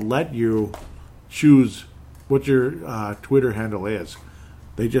 They don't let you choose what your Twitter handle is.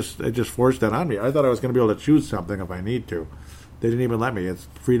 They just forced that on me. I thought I was going to be able to choose something if I need to. They didn't even let me. It's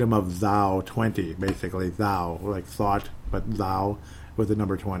Freedom of Thou 20, basically. Thou, like thought, but thou with the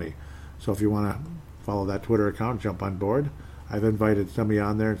number 20. So if you want to follow that Twitter account, jump on board. I've invited somebody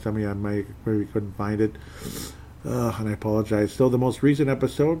on there, and somebody on my maybe couldn't find it. And I apologize. So the most recent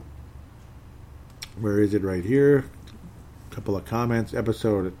episode, where is it? Right here. A couple of comments.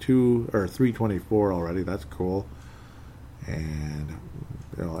 Episode 324 already. That's cool. And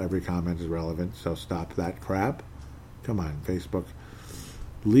every comment is relevant, so stop that crap. Come on, Facebook.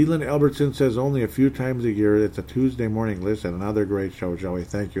 Leland Albertson says only a few times a year. It's a Tuesday morning listen. Another great show, Joey.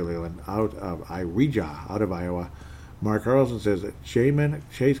 Thank you, Leland. Out of Iowa. Mark Carlson says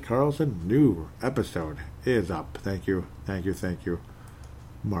Chase Carlson, new episode is up. Thank you,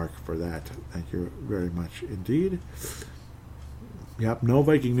 Mark, for that. Thank you very much indeed. Yep, no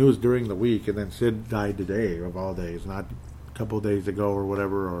Viking news during the week, and then Sid died today, of all days, not a couple of days ago or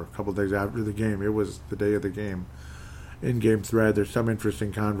whatever, or a couple of days after the game. It was the day of the game. In-game thread, there's some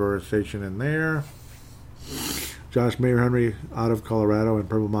interesting conversation in there. Josh Mayer Henry, out of Colorado and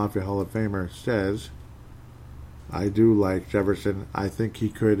Purple Mafia Hall of Famer, says, I do like Jefferson. I think he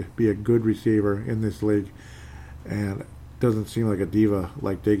could be a good receiver in this league, and doesn't seem like a diva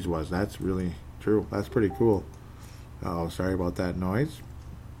like Diggs was. That's really true. That's pretty cool. Oh, sorry about that noise.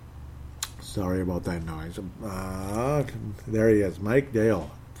 There he is, Mike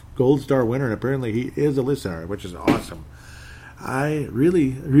Dale. Gold Star winner, and apparently he is a listener, which is awesome. I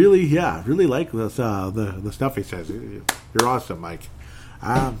really like this, the stuff he says. You're awesome, Mike.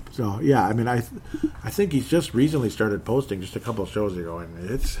 So yeah, I mean, I think he's just recently started posting just a couple of shows ago, and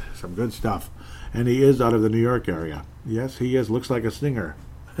it's some good stuff. And he is out of the New York area. Yes, he is. Looks like a singer.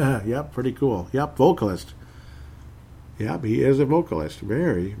 Yep, pretty cool. Yep, vocalist. Yep, he is a vocalist.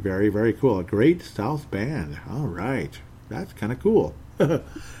 Very, very, very cool. A great South band. All right, that's kind of cool.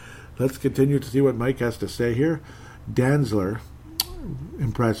 Let's continue to see what Mike has to say here. Dantzler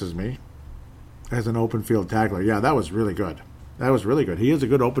impresses me as an open field tackler. Yeah, that was really good. He is a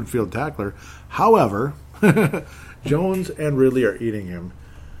good open field tackler. However, Jones and Ridley are eating him.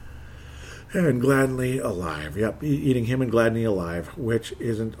 And Gladney alive. Yep, eating him and Gladney alive, which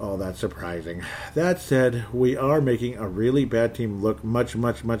isn't all that surprising. That said, we are making a really bad team look much,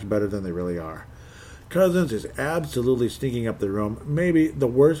 much, much better than they really are. Cousins is absolutely stinking up the room. Maybe the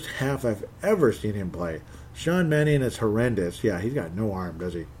worst half I've ever seen him play. Sean Mannion is horrendous. Yeah, he's got no arm,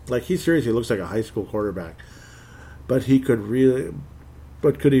 does he? Like, he seriously looks like a high school quarterback. But could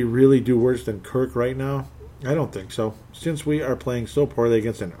he really do worse than Kirk right now? I don't think so. Since we are playing so poorly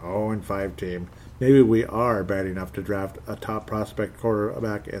against an 0-5 team, maybe we are bad enough to draft a top prospect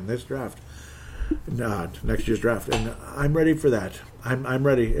quarterback in this draft. Next year's draft. And I'm ready for that. I'm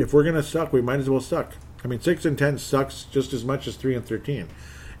ready. If we're going to suck, we might as well suck. I mean, 6-10 sucks just as much as 3-13.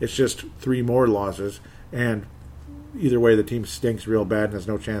 It's just 3 more losses, and either way, the team stinks real bad and has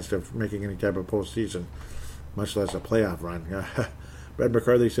no chance of making any type of postseason, much less a playoff run. Brad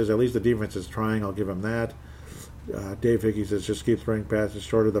McCarthy says, at least the defense is trying. I'll give him that. Dave Hickey says, just keep throwing passes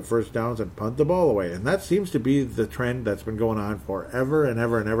short of the first downs and punt the ball away. And that seems to be the trend that's been going on forever and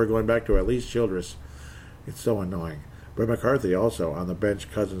ever and ever, going back to at least Childress. It's so annoying. Brett McCarthy also on the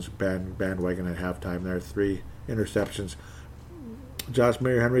bench. Cousins bandwagon at halftime there. 3 interceptions. Josh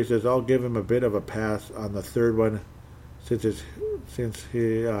Mayer Henry says, I'll give him a bit of a pass on the third one since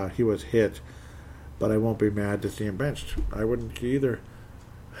he was hit, but I won't be mad to see him benched. I wouldn't either.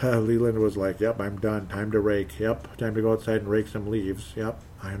 Leland was like, yep, I'm done. Time to rake. Yep, time to go outside and rake some leaves. Yep,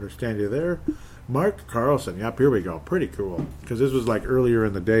 I understand you there. Mark Carlson. Yep, here we go. Pretty cool. Because this was like earlier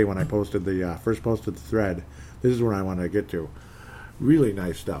in the day when I posted first posted the thread. This is where I wanted to get to. Really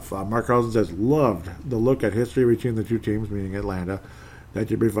nice stuff. Mark Carlson says, loved the look at history between the two teams, meaning Atlanta, that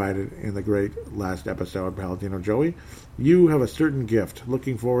you provided in the great last episode, Palatino Joey. You have a certain gift.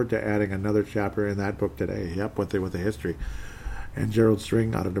 Looking forward to adding another chapter in that book today. Yep, with the history. And Gerald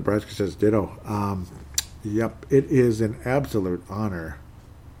String out of Nebraska says, ditto. Yep, it is an absolute honor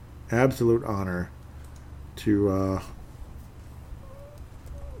to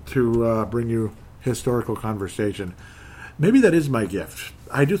bring you historical conversation. Maybe that is my gift.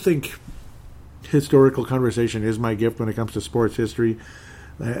 I do think historical conversation is my gift when it comes to sports history.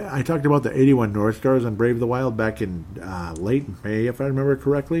 I talked about the 81 North Stars on Brave the Wild back in late May, if I remember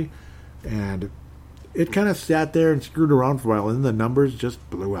correctly. And it kind of sat there and screwed around for a while, and then the numbers just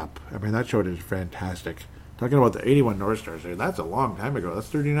blew up. I mean, that show is fantastic. Talking about the 81 North Stars, that's a long time ago. That's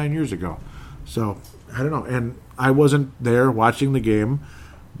 39 years ago. So, I don't know. And I wasn't there watching the game,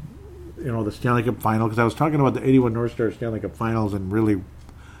 the Stanley Cup final, because I was talking about the 81 North Stars Stanley Cup finals and really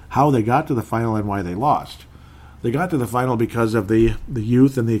how they got to the final and why they lost. They got to the final because of the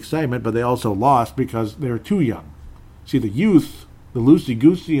youth and the excitement, but they also lost because they were too young. See, the youth, the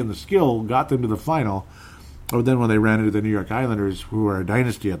loosey-goosey and the skill got them to the final. But then when they ran into the New York Islanders, who were a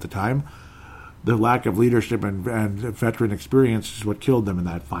dynasty at the time, the lack of leadership and veteran experience is what killed them in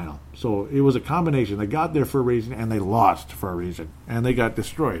that final. So it was a combination. They got there for a reason, and they lost for a reason. And they got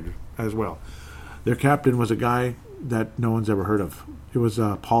destroyed as well. Their captain was a guy that no one's ever heard of. It was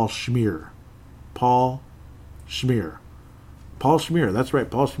Paul Schmier. Paul Schmier, that's right,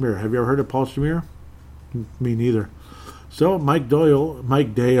 Paul Schmier. Have you ever heard of Paul Schmier? Me neither. So Mike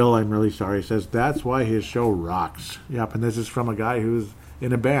Dale, I'm really sorry, says that's why his show rocks. Yep, and this is from a guy who's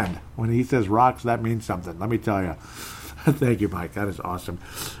in a band. When he says rocks, that means something. Let me tell you. Thank you, Mike. That is awesome.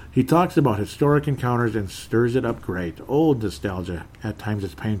 He talks about historic encounters and stirs it up great. Old nostalgia. At times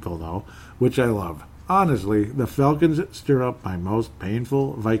it's painful, though, which I love. Honestly, the Falcons stir up my most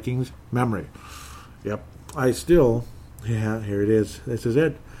painful Vikings memory. Yep. Here it is. This is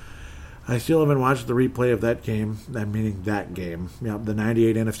it. I still haven't watched the replay of that game, meaning that game. Yep, the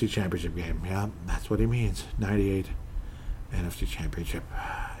 98 NFC Championship game. Yeah, that's what he means. 98 NFC Championship.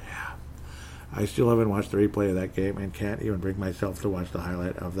 Yeah. I still haven't watched the replay of that game and can't even bring myself to watch the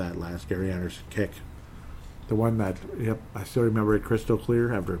highlight of that last Gary Anderson kick. The one that, I still remember it crystal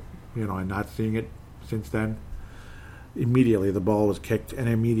clear after, and not seeing it since then. Immediately the ball was kicked, and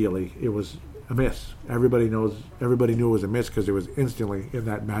immediately it was a miss. Everybody knew it was a miss because it was instantly in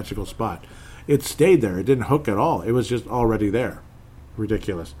that magical spot. It stayed there. It didn't hook at all. It was just already there.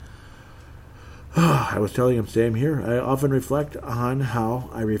 Ridiculous. I was telling him, same here. I often reflect on how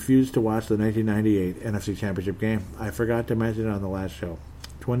I refused to watch the 1998 NFC Championship game. I forgot to mention it on the last show.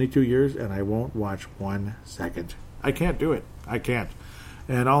 22 years, and I won't watch 1 second. I can't do it. I can't.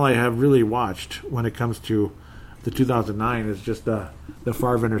 And all I have really watched when it comes to the 2009 is just the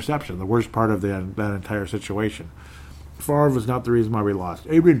Favre interception, the worst part of that entire situation. Favre was not the reason why we lost.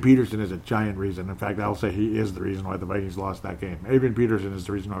 Adrian Peterson is a giant reason. In fact, I'll say he is the reason why the Vikings lost that game. Adrian Peterson is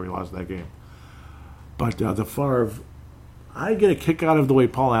the reason why we lost that game. But the Favre, I get a kick out of the way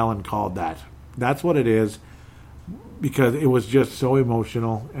Paul Allen called that. That's what it is, because it was just so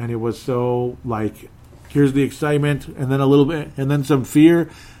emotional, and it was so like, here's the excitement, and then a little bit, and then some fear,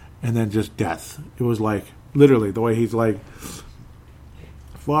 and then just death. It was like, literally, the way he's like,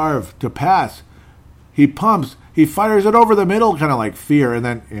 Favre to pass. He pumps. He fires it over the middle, kind of like fear, and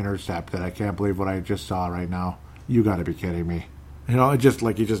then intercepted. I can't believe what I just saw right now. You got to be kidding me. You know, it just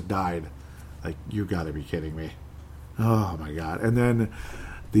like he just died. Like, you got to be kidding me. Oh, my God. And then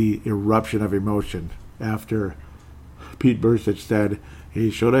the eruption of emotion after Pete Burcich said,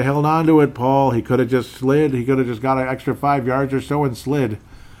 he should have held on to it, Paul. He could have just slid. He could have just got an extra 5 yards or so and slid.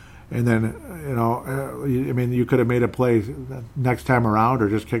 And then, you know, I mean, you could have made a play next time around or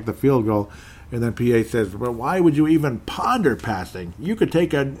just kicked the field goal. And then PA says, well, why would you even ponder passing? You could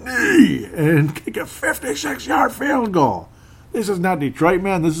take a knee and kick a 56-yard field goal. This is not Detroit,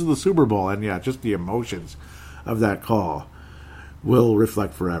 man. This is the Super Bowl. And, yeah, just the emotions of that call will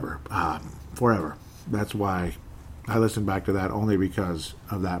reflect forever. Forever. That's why I listen back to that, only because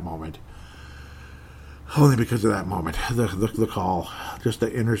of that moment. Only because of that moment. The call. Just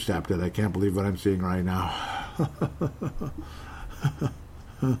the intercepted. I can't believe what I'm seeing right now.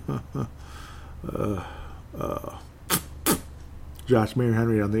 Josh Mayer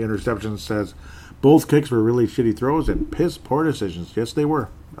Henry on the interception says, both kicks were really shitty throws and piss poor decisions. Yes, they were.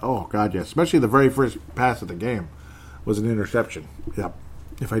 Oh, God, yes. Especially the very first pass of the game was an interception. Yep.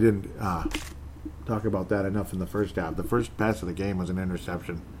 If I didn't talk about that enough in the first half. The first pass of the game was an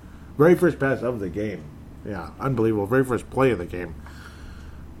interception. Very first pass of the game. Yeah, unbelievable. Very first play of the game.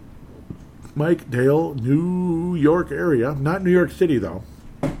 Mike Dale, New York area. Not New York City, though.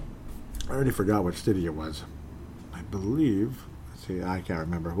 I already forgot which city it was. I believe... See, I can't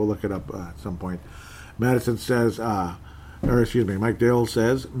remember. We'll look it up at some point. Madison says, Mike Dale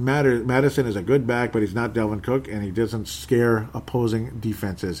says, Madison is a good back, but he's not Delvin Cook, and he doesn't scare opposing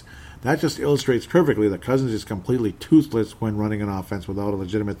defenses. That just illustrates perfectly that Cousins is completely toothless when running an offense without a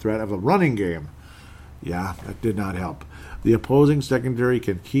legitimate threat of a running game. Yeah, that did not help. The opposing secondary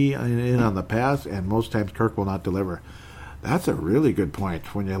can key in on the pass, and most times Kirk will not deliver. That's a really good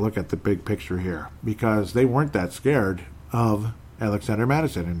point when you look at the big picture here, because they weren't that scared of Alexander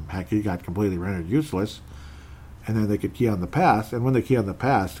Madison, and heck, he got completely rendered useless, and then they could key on the pass, and when they key on the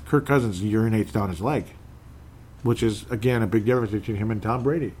pass, Kirk Cousins urinates down his leg, which is, again, a big difference between him and Tom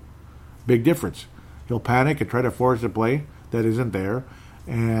Brady. Big difference. He'll panic and try to force a play that isn't there,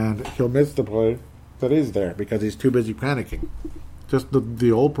 and he'll miss the play that is there because he's too busy panicking. Just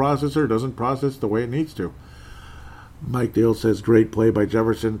the old processor doesn't process the way it needs to. Mike Dale says, great play by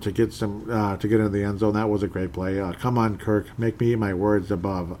Jefferson to get into the end zone. That was a great play. Come on, Kirk. Make me eat my words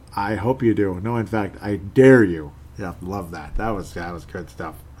above. I hope you do. No, in fact, I dare you. Yeah, love that. That was good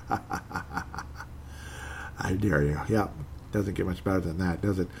stuff. I dare you. Yeah, doesn't get much better than that,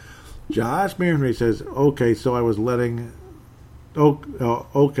 does it? Josh Henry says, okay, so I was letting the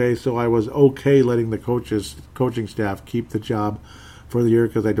coaching staff keep the job for the year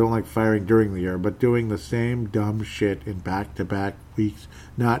because I don't like firing during the year, but doing the same dumb shit in back-to-back weeks,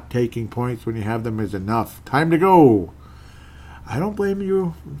 not taking points when you have them is enough. Time to go. I don't blame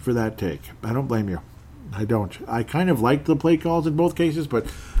you for that take. I don't blame you. I don't. I kind of liked the play calls in both cases, but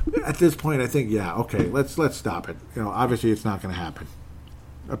at this point I think, yeah, okay, let's stop it. You know, obviously it's not going to happen.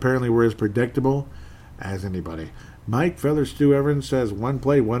 Apparently we're as predictable as anybody. Mike Feather Stu Evans says, one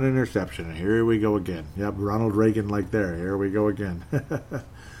play, one interception. And here we go again. Yep, Ronald Reagan like there. Here we go again.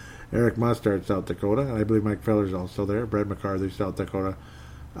 Eric Mustard, South Dakota. And I believe Mike Feller's also there. Brad McCarthy, South Dakota.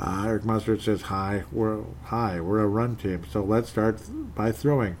 Eric Mustard says, we're a run team. So let's start by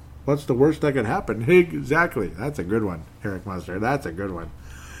throwing. What's the worst that could happen? Exactly. That's a good one, Eric Mustard. That's a good one.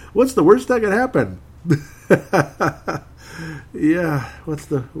 What's the worst that could happen? Yeah, what's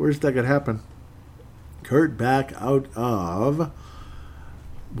the worst that could happen? Kurt back out of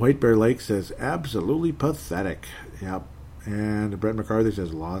White Bear Lake says, absolutely pathetic. Yep. And Brett McCarthy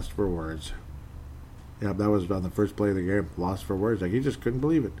says, lost for words. Yep, that was on the first play of the game. Lost for words. Like, he just couldn't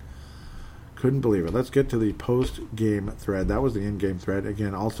believe it. Couldn't believe it. Let's get to the post-game thread. That was the in-game thread.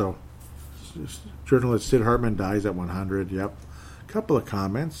 Again, also, journalist Sid Hartman dies at 100. Yep. Couple of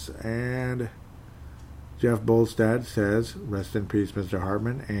comments. And Jeff Bolstad says, rest in peace, Mr.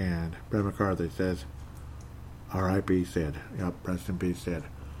 Hartman. And Brett McCarthy says, R.I.P. Sid. Yep, rest in peace, Sid.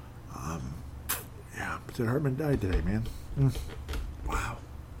 Yeah, Sid Hartman died today, man. Wow.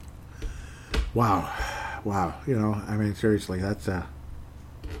 Wow. You know, I mean, seriously, that's a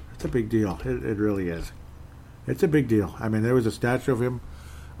big deal. It really is. It's a big deal. I mean, there was a statue of him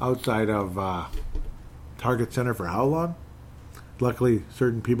outside of Target Center for how long? Luckily,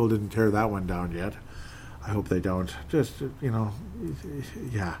 certain people didn't tear that one down yet. I hope they don't. Just, you know,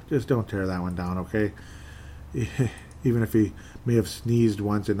 yeah, just don't tear that one down, okay? Even if he may have sneezed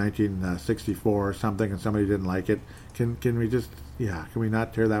once in 1964 or something and somebody didn't like it, can we just, can we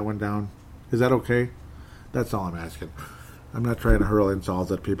not tear that one down? Is that okay? That's all I'm asking. I'm not trying to hurl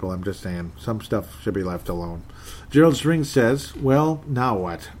insults at people. I'm just saying some stuff should be left alone. Gerald String says, well, now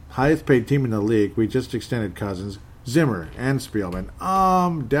what? Highest paid team in the league. We just extended Cousins, Zimmer, and Spielman.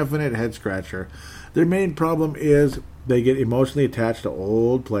 Definite head scratcher. Their main problem is they get emotionally attached to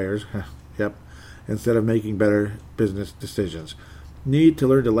old players. Yep. Instead of making better business decisions. Need to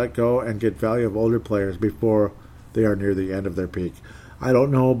learn to let go and get value of older players before they are near the end of their peak. I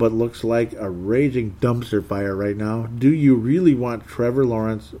don't know, but looks like a raging dumpster fire right now. Do you really want Trevor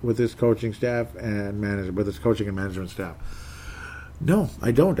Lawrence with his coaching staff and management staff? No,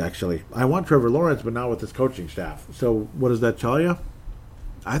 I don't actually. I want Trevor Lawrence, but not with his coaching staff. So what does that tell you?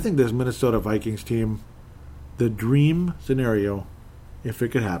 I think this Minnesota Vikings team, the dream scenario, if it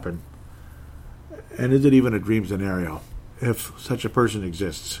could happen, and is it even a dream scenario, if such a person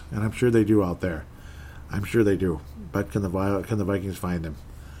exists, and I'm sure they do out there. I'm sure they do. But can the Vikings find them?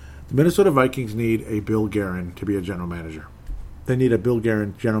 The Minnesota Vikings need a Bill Guerin to be a general manager. They need a Bill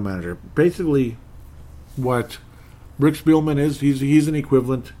Guerin general manager. Basically, what Rick Spielman is, he's an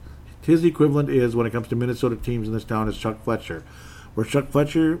equivalent. His equivalent is, when it comes to Minnesota teams in this town, is Chuck Fletcher. Where Chuck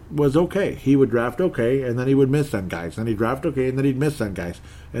Fletcher was okay. He would draft okay, and then he would miss on guys. Then he'd draft okay, and then he'd miss on guys.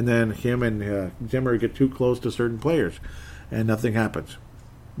 And then him and Zimmer get too close to certain players, and nothing happens.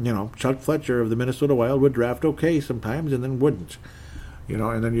 You know, Chuck Fletcher of the Minnesota Wild would draft okay sometimes and then wouldn't. You know,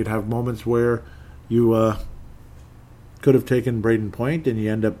 and then you'd have moments where you could have taken Braden Point and you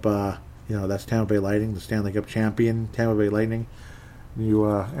end up, that's Tampa Bay Lightning, the Stanley Cup champion, Tampa Bay Lightning. You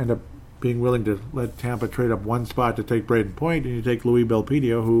end up being willing to let Tampa trade up one spot to take Braden Point, and you take Louis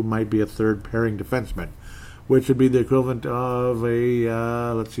Belpedio, who might be a third pairing defenseman, which would be the equivalent of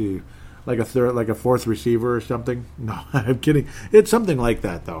like a fourth receiver or something. No, I'm kidding. It's something like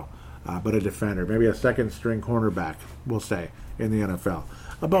that, though. But a defender, maybe a second string cornerback, we'll say, in the NFL.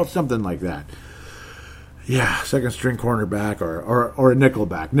 About something like that. Yeah, second string cornerback or a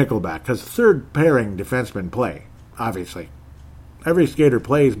nickelback, because third pairing defensemen play, obviously. Every skater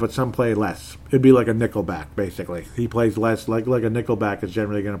plays, but some play less. It'd be like a nickelback, basically. He plays less. Like a nickelback is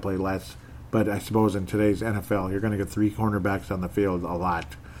generally going to play less. But I suppose in today's NFL, you're going to get three cornerbacks on the field a lot.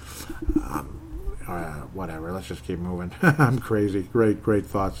 Whatever. Let's just keep moving. I'm crazy. Great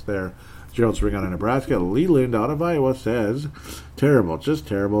thoughts there. Gerald String out of Nebraska. Leland out of Iowa says, terrible, just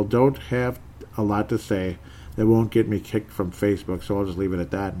terrible. Don't have a lot to say that won't get me kicked from Facebook, so I'll just leave it at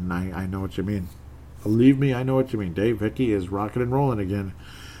that, and I know what you mean. Believe me, I know what you mean. Dave Hickey is rocking and rolling again.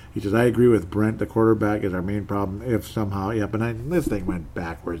 He says, I agree with Brent. The quarterback is our main problem. If somehow, this thing went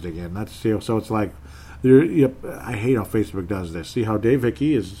backwards again. So it's like, I hate how Facebook does this. See how Dave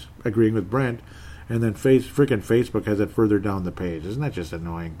Hickey is agreeing with Brent, and then freaking Facebook has it further down the page. Isn't that just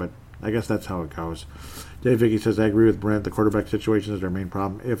annoying? But I guess that's how it goes. Dave Hickey says, I agree with Brent. The quarterback situation is our main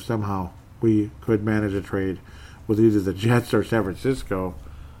problem. If somehow we could manage a trade with either the Jets or San Francisco,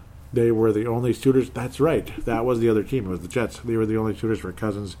 they were the only suitors. That's right. That was the other team. It was the Jets. They were the only suitors for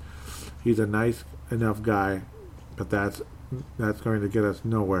Cousins. He's a nice enough guy, but that's going to get us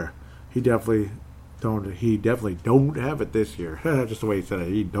nowhere. He definitely don't have it this year. Just the way he said it.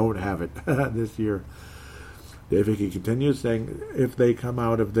 He don't have it this year. Dave Hickey continues saying, if they come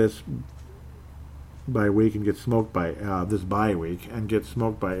out of this bye week and get smoked by this bye week and get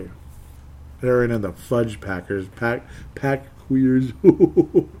smoked by Aaron and the Fudge Packers, pack queers.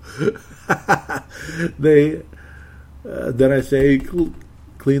 Then I say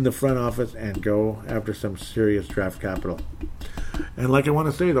clean the front office and go after some serious draft capital. And like I want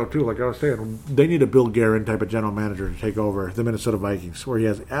to say, though, too, like I was saying, they need a Bill Guerin type of general manager to take over the Minnesota Vikings, where he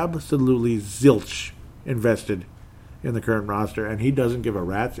has absolutely zilch invested in the current roster, and he doesn't give a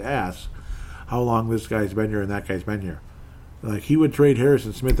rat's ass how long this guy's been here and that guy's been here. Like, he would trade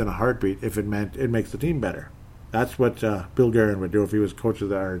Harrison Smith in a heartbeat if it meant it makes the team better. That's what Bill Guerin would do if he was coach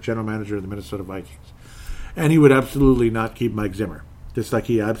of our general manager of the Minnesota Vikings. And he would absolutely not keep Mike Zimmer, just like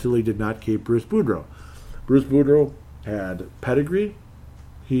he absolutely did not keep Bruce Boudreau. Bruce Boudreau had pedigree.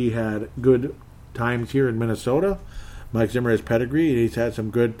 He had good times here in Minnesota. Mike Zimmer has pedigree, and he's had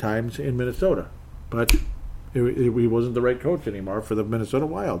some good times in Minnesota. But he wasn't the right coach anymore for the Minnesota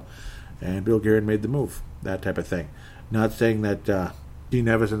Wild. And Bill Guerin made the move, that type of thing. Not saying that Dean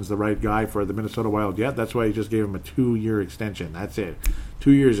Evison's the right guy for the Minnesota Wild yet. That's why he just gave him a 2-year extension. That's it.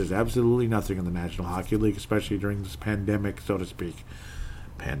 2 years is absolutely nothing in the National Hockey League, especially during this pandemic, so to speak.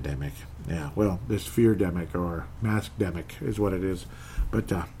 Pandemic. Yeah, well, this fear-demic or mask-demic is what it is.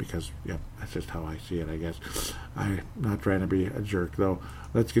 But because, yeah, that's just how I see it, I guess. I'm not trying to be a jerk, though.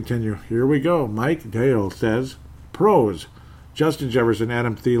 Let's continue. Here we go. Mike Dale says, pros. Justin Jefferson,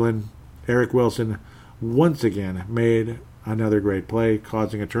 Adam Thielen, Eric Wilson once again made another great play,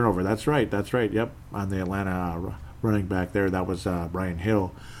 causing a turnover. That's right. Yep, on the Atlanta running back there. That was Brian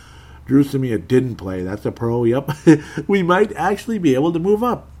Hill. Drew Samia didn't play. That's a pro. Yep. We might actually be able to move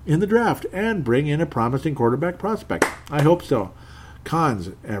up in the draft and bring in a promising quarterback prospect. I hope so. Cons,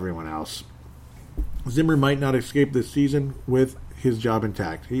 everyone else. Zimmer might not escape this season with his job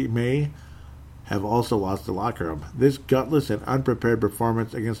intact. He may have also lost the locker room. This gutless and unprepared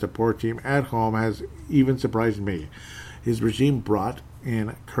performance against a poor team at home has even surprised me. His regime brought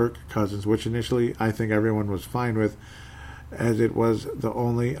in Kirk Cousins, which initially I think everyone was fine with, as it was the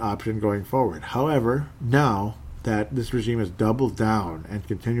only option going forward. However, now that this regime has doubled down and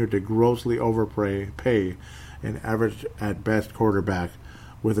continued to grossly overpay an average at best quarterback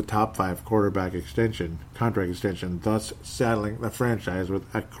with a top 5 quarterback contract extension, thus saddling the franchise with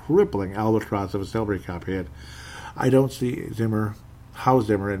a crippling albatross of a salary cap hit, I don't see how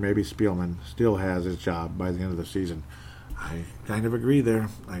Zimmer and maybe Spielman still has his job by the end of the season. I kind of agree there.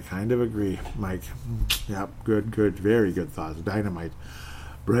 Mike. Yep, good, very good thoughts. Dynamite.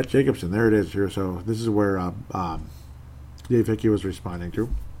 Brett Jacobson, there it is here. So this is where Dave Hickey was responding to.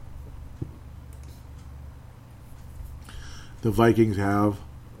 The Vikings have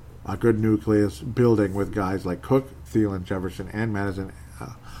a good nucleus building with guys like Cook, Thielen, Jefferson, and Madison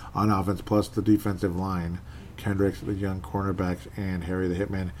on offense, plus the defensive line, Kendricks, the young cornerbacks, and Harry the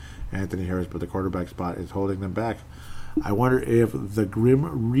Hitman, Anthony Harris, but the quarterback spot is holding them back. I wonder if the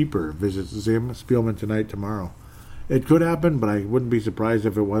Grim Reaper visits Zim Spielman tomorrow. It could happen, but I wouldn't be surprised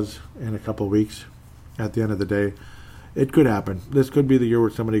if it was in a couple of weeks. At the end of the day, it could happen. This could be the year where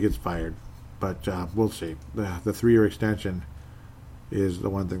somebody gets fired, but we'll see. The 3-year extension is the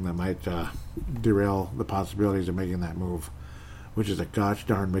one thing that might derail the possibilities of making that move, which is a gosh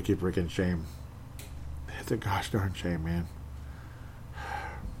darn Mickey freaking shame. It's a gosh darn shame, man.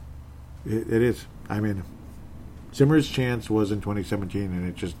 It is. I mean, Zimmer's chance was in 2017, and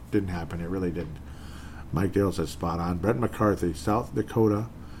it just didn't happen. It really didn't. Mike Dale says spot on. Brett McCarthy, South Dakota,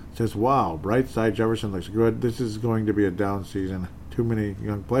 says, wow, bright side, Jefferson looks good. This is going to be a down season. Too many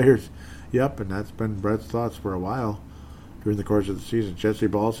young players. Yep, and that's been Brett's thoughts for a while during the course of the season. Jesse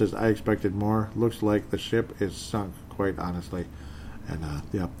Ball says, I expected more. Looks like the ship is sunk, quite honestly. And,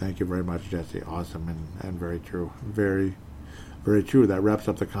 yep, thank you very much, Jesse. Awesome and very true. Very, very true. That wraps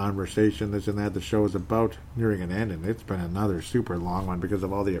up the conversation. This and that. The show is about nearing an end, and it's been another super long one because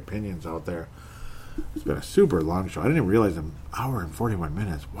of all the opinions out there. It's been a super long show. I didn't even realize an hour and 41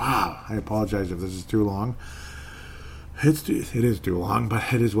 minutes. Wow. I apologize if this is too long. It is too long,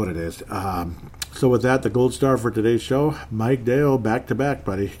 but it is what it is. So with that, the gold star for today's show, Mike Dale, back-to-back,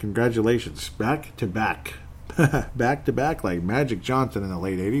 buddy. Congratulations. Back-to-back. Back-to-back like Magic Johnson in the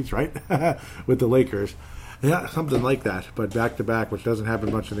late 80s, right? With the Lakers. Yeah, something like that, but back-to-back, which doesn't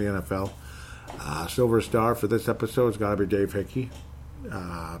happen much in the NFL. Silver star for this episode has got to be Dave Hickey.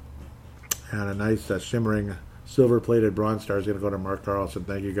 And a nice shimmering silver-plated bronze star is going to go to Mark Carlson.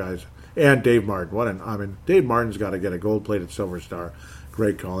 Thank you, guys. And Dave Martin. Dave Martin's got to get a gold-plated silver star.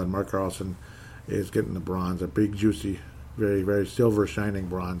 Great call. And Mark Carlson is getting the bronze, a big, juicy, very, very silver shining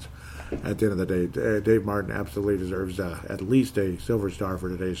bronze. At the end of the day, Dave Martin absolutely deserves at least a silver star for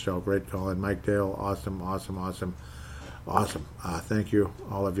today's show. Great call. And Mike Dale, awesome. Thank you,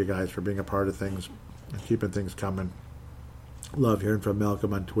 all of you guys, for being a part of things and keeping things coming. Love hearing from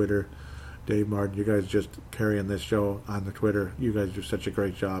Malcolm on Twitter. Dave Martin, you guys just carrying this show on the Twitter. You guys do such a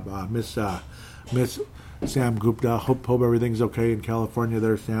great job. Miss Sam Gupta, hope everything's okay in California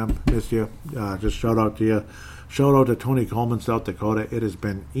there, Sam. Miss you. Just shout out to you. Shout out to Tony Coleman, South Dakota. It has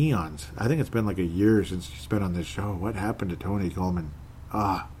been eons. I think it's been like a year since he's been on this show. What happened to Tony Coleman?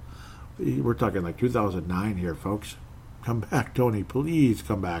 We're talking like 2009 here, folks. Come back, Tony. Please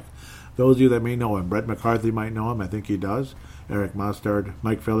come back. Those of you that may know him, Brett McCarthy might know him. I think he does. Eric Mostard,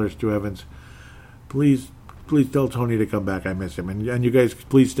 Mike Feller, Stu Evans. Please please tell Tony to come back. I miss him. And you guys,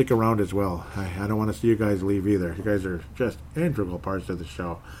 please stick around as well. I don't want to see you guys leave either. You guys are just integral parts of the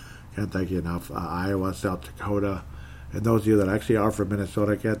show. Can't thank you enough. Iowa, South Dakota, and those of you that actually are from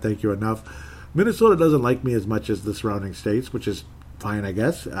Minnesota, can't thank you enough. Minnesota doesn't like me as much as the surrounding states, which is fine, I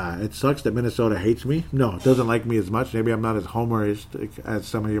guess. It sucks that Minnesota hates me. No, it doesn't like me as much. Maybe I'm not as homeristic as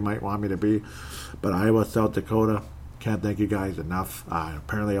some of you might want me to be. But Iowa, South Dakota, can't thank you guys enough.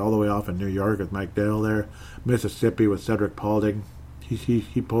 Apparently all the way off in New York with Mike Dale there. Mississippi with Cedric Paulding.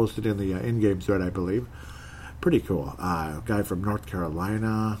 He posted in the in-game thread, I believe. Pretty cool. A guy from North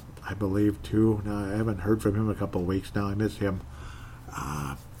Carolina, I believe, too. No, I haven't heard from him in a couple of weeks now. I miss him.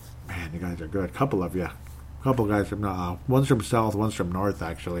 Man, you guys are good. A couple of you. A couple guys from one's from South, one's from North,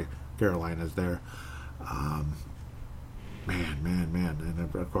 actually. Carolina's there. Man.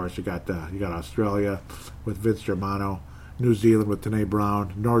 And of course, you got Australia with Vince Germano, New Zealand with Tanae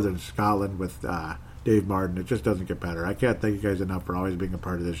Brown, Northern Scotland with Dave Martin. It just doesn't get better. I can't thank you guys enough for always being a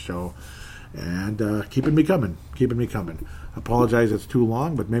part of this show and keeping me coming. Apologize it's too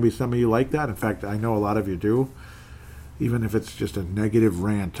long, but maybe some of you like that. In fact, I know a lot of you do, even if it's just a negative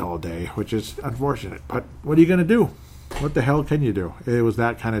rant all day, which is unfortunate. But what are you going to do? What the hell can you do? It was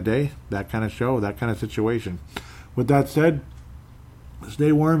that kind of day, that kind of show, that kind of situation. With that said,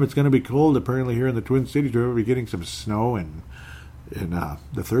 stay warm. It's going to be cold. Apparently here in the Twin Cities, we're getting some snow in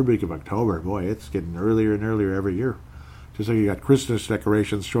the third week of October. Boy, it's getting earlier and earlier every year. Just like you got Christmas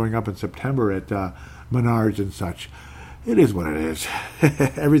decorations showing up in September at Menards and such. It is what it is.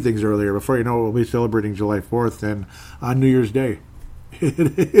 Everything's earlier. Before you know it, we'll be celebrating July 4th and on New Year's Day.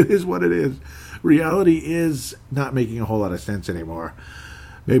 It is what it is. Reality is not making a whole lot of sense anymore.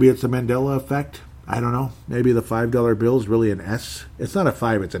 Maybe it's the Mandela effect. I don't know. Maybe the $5 bill is really an S. It's not a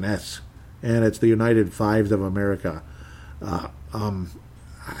 5, it's an S. And it's the United Fives of America. I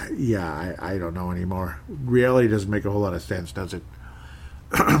don't know anymore. Reality doesn't make a whole lot of sense, does it?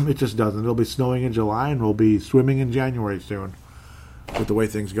 It just doesn't. It'll be snowing in July and we'll be swimming in January soon with the way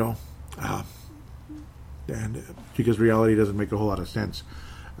things go. And because reality doesn't make a whole lot of sense.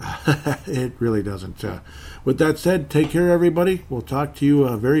 It really doesn't. With that said, take care, everybody. We'll talk to you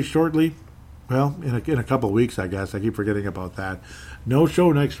very shortly. Well, in a couple of weeks, I guess. I keep forgetting about that. No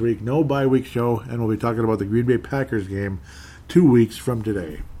show next week. No bye-week show. And we'll be talking about the Green Bay Packers game 2 weeks from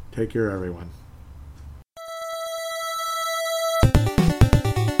today. Take care, everyone.